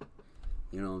here, right?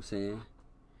 You know what I'm saying?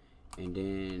 And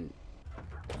then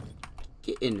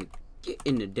get in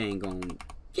the dang on,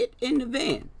 get in the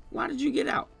van. Why did you get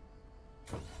out?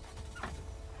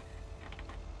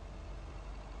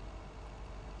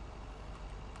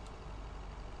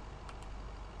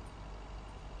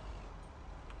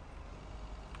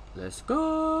 Let's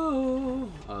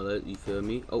go. Oh, you feel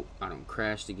me? Oh, I done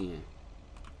crashed again.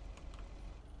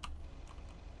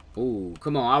 Ooh,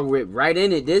 come on. I ripped right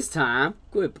in it this time.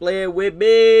 Quit playing with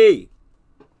me.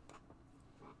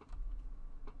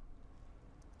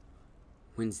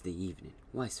 Wednesday evening.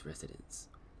 Weiss residence.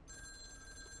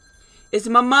 It's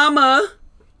my mama.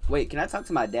 Wait, can I talk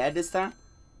to my dad this time?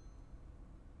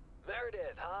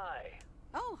 Meredith, hi.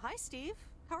 Oh, hi, Steve.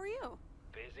 How are you?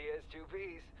 Busy as two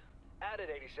peas. Added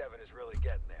 87 is really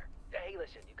getting there. Hey,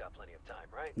 listen, you got plenty of time,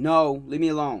 right? No, leave me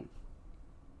alone.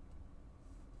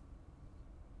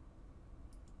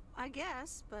 I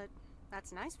guess, but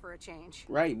that's nice for a change.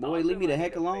 Right, boy, leave me the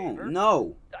heck alone. Favor.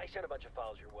 No. I sent a bunch of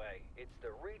files your way. It's the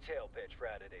retail pitch for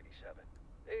Added 87.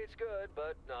 It's good,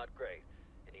 but not great.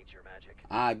 It needs your magic.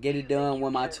 I get it done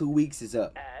when my 2 weeks is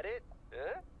up. Add it?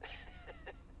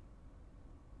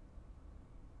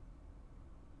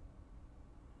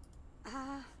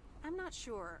 Huh? I'm not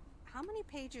sure. How many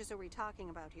pages are we talking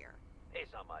about here?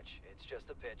 It's not much. It's just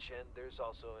a pitch, and there's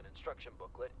also an instruction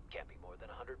booklet. Can't be more than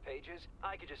 100 pages.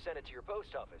 I could just send it to your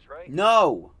post office, right?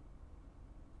 No.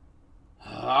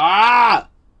 I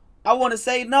want to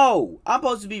say no. I'm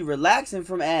supposed to be relaxing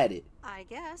from Added. I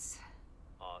guess.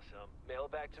 Awesome. Mail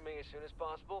it back to me as soon as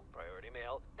possible. Priority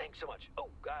mail. Thanks so much. Oh,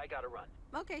 I gotta run.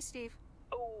 Okay, Steve.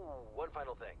 Oh, one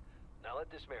final thing. Now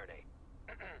let this marinate.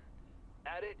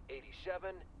 Added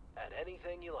 87 and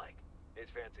anything you like.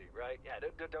 It's fancy, right? Yeah,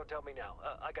 don't tell me now.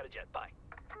 I got a jet. Bye.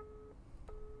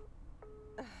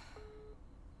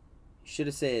 Should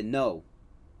have said no.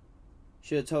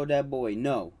 Should have told that boy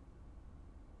no.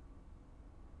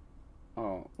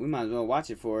 Oh, we might as well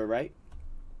watch it for her, right?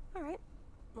 All right.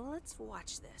 Well, let's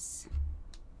watch this.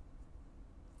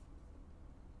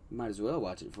 Might as well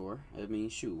watch it for her. I mean,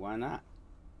 shoot, why not?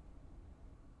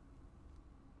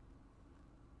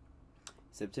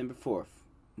 September 4th,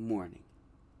 morning.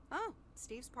 Oh,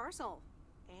 Steve's parcel.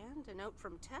 And a note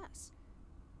from Tess.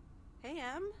 Hey,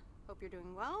 Em. Hope you're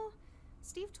doing well.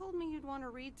 Steve told me you'd want to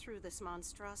read through this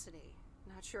monstrosity.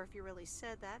 Not sure if you really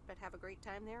said that, but have a great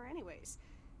time there anyways.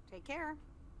 Take care.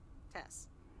 Tess.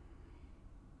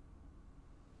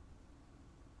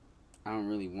 I don't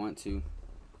really want to.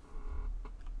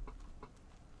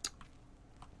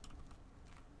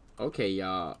 Okay,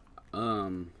 y'all.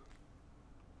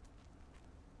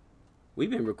 We've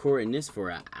been recording this for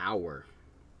an hour.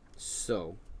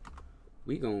 So,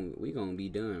 we gonna be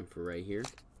done for right here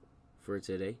for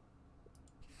today.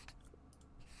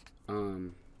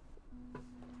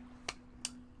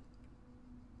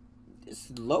 It's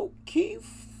low-key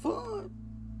fun.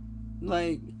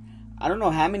 Like, I don't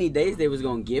know how many days they was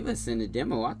gonna give us in the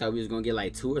demo. I thought we was gonna get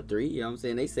like 2 or 3. You know what I'm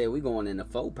saying? They said we going in the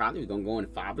 4. Probably we gonna go in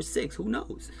 5 or 6. Who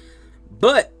knows?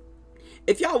 But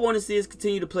if y'all want to see us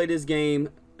continue to play this game,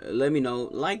 let me know.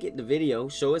 Like the video,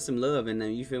 show us some love, and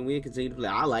then you feel we'll continue to play.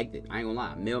 I liked it. I ain't gonna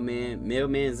lie.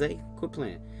 Mailman Zay, quit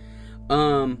playing.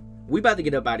 We about to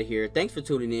get up out of here. Thanks for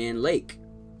tuning in. Lake.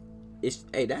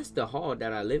 Hey, that's the hall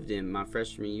that I lived in my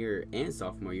freshman year and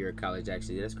sophomore year of college,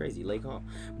 actually. That's crazy. Lake Hall.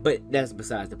 But that's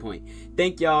besides the point.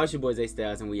 Thank y'all. It's your boy Zay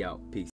Styles, and we out. Peace.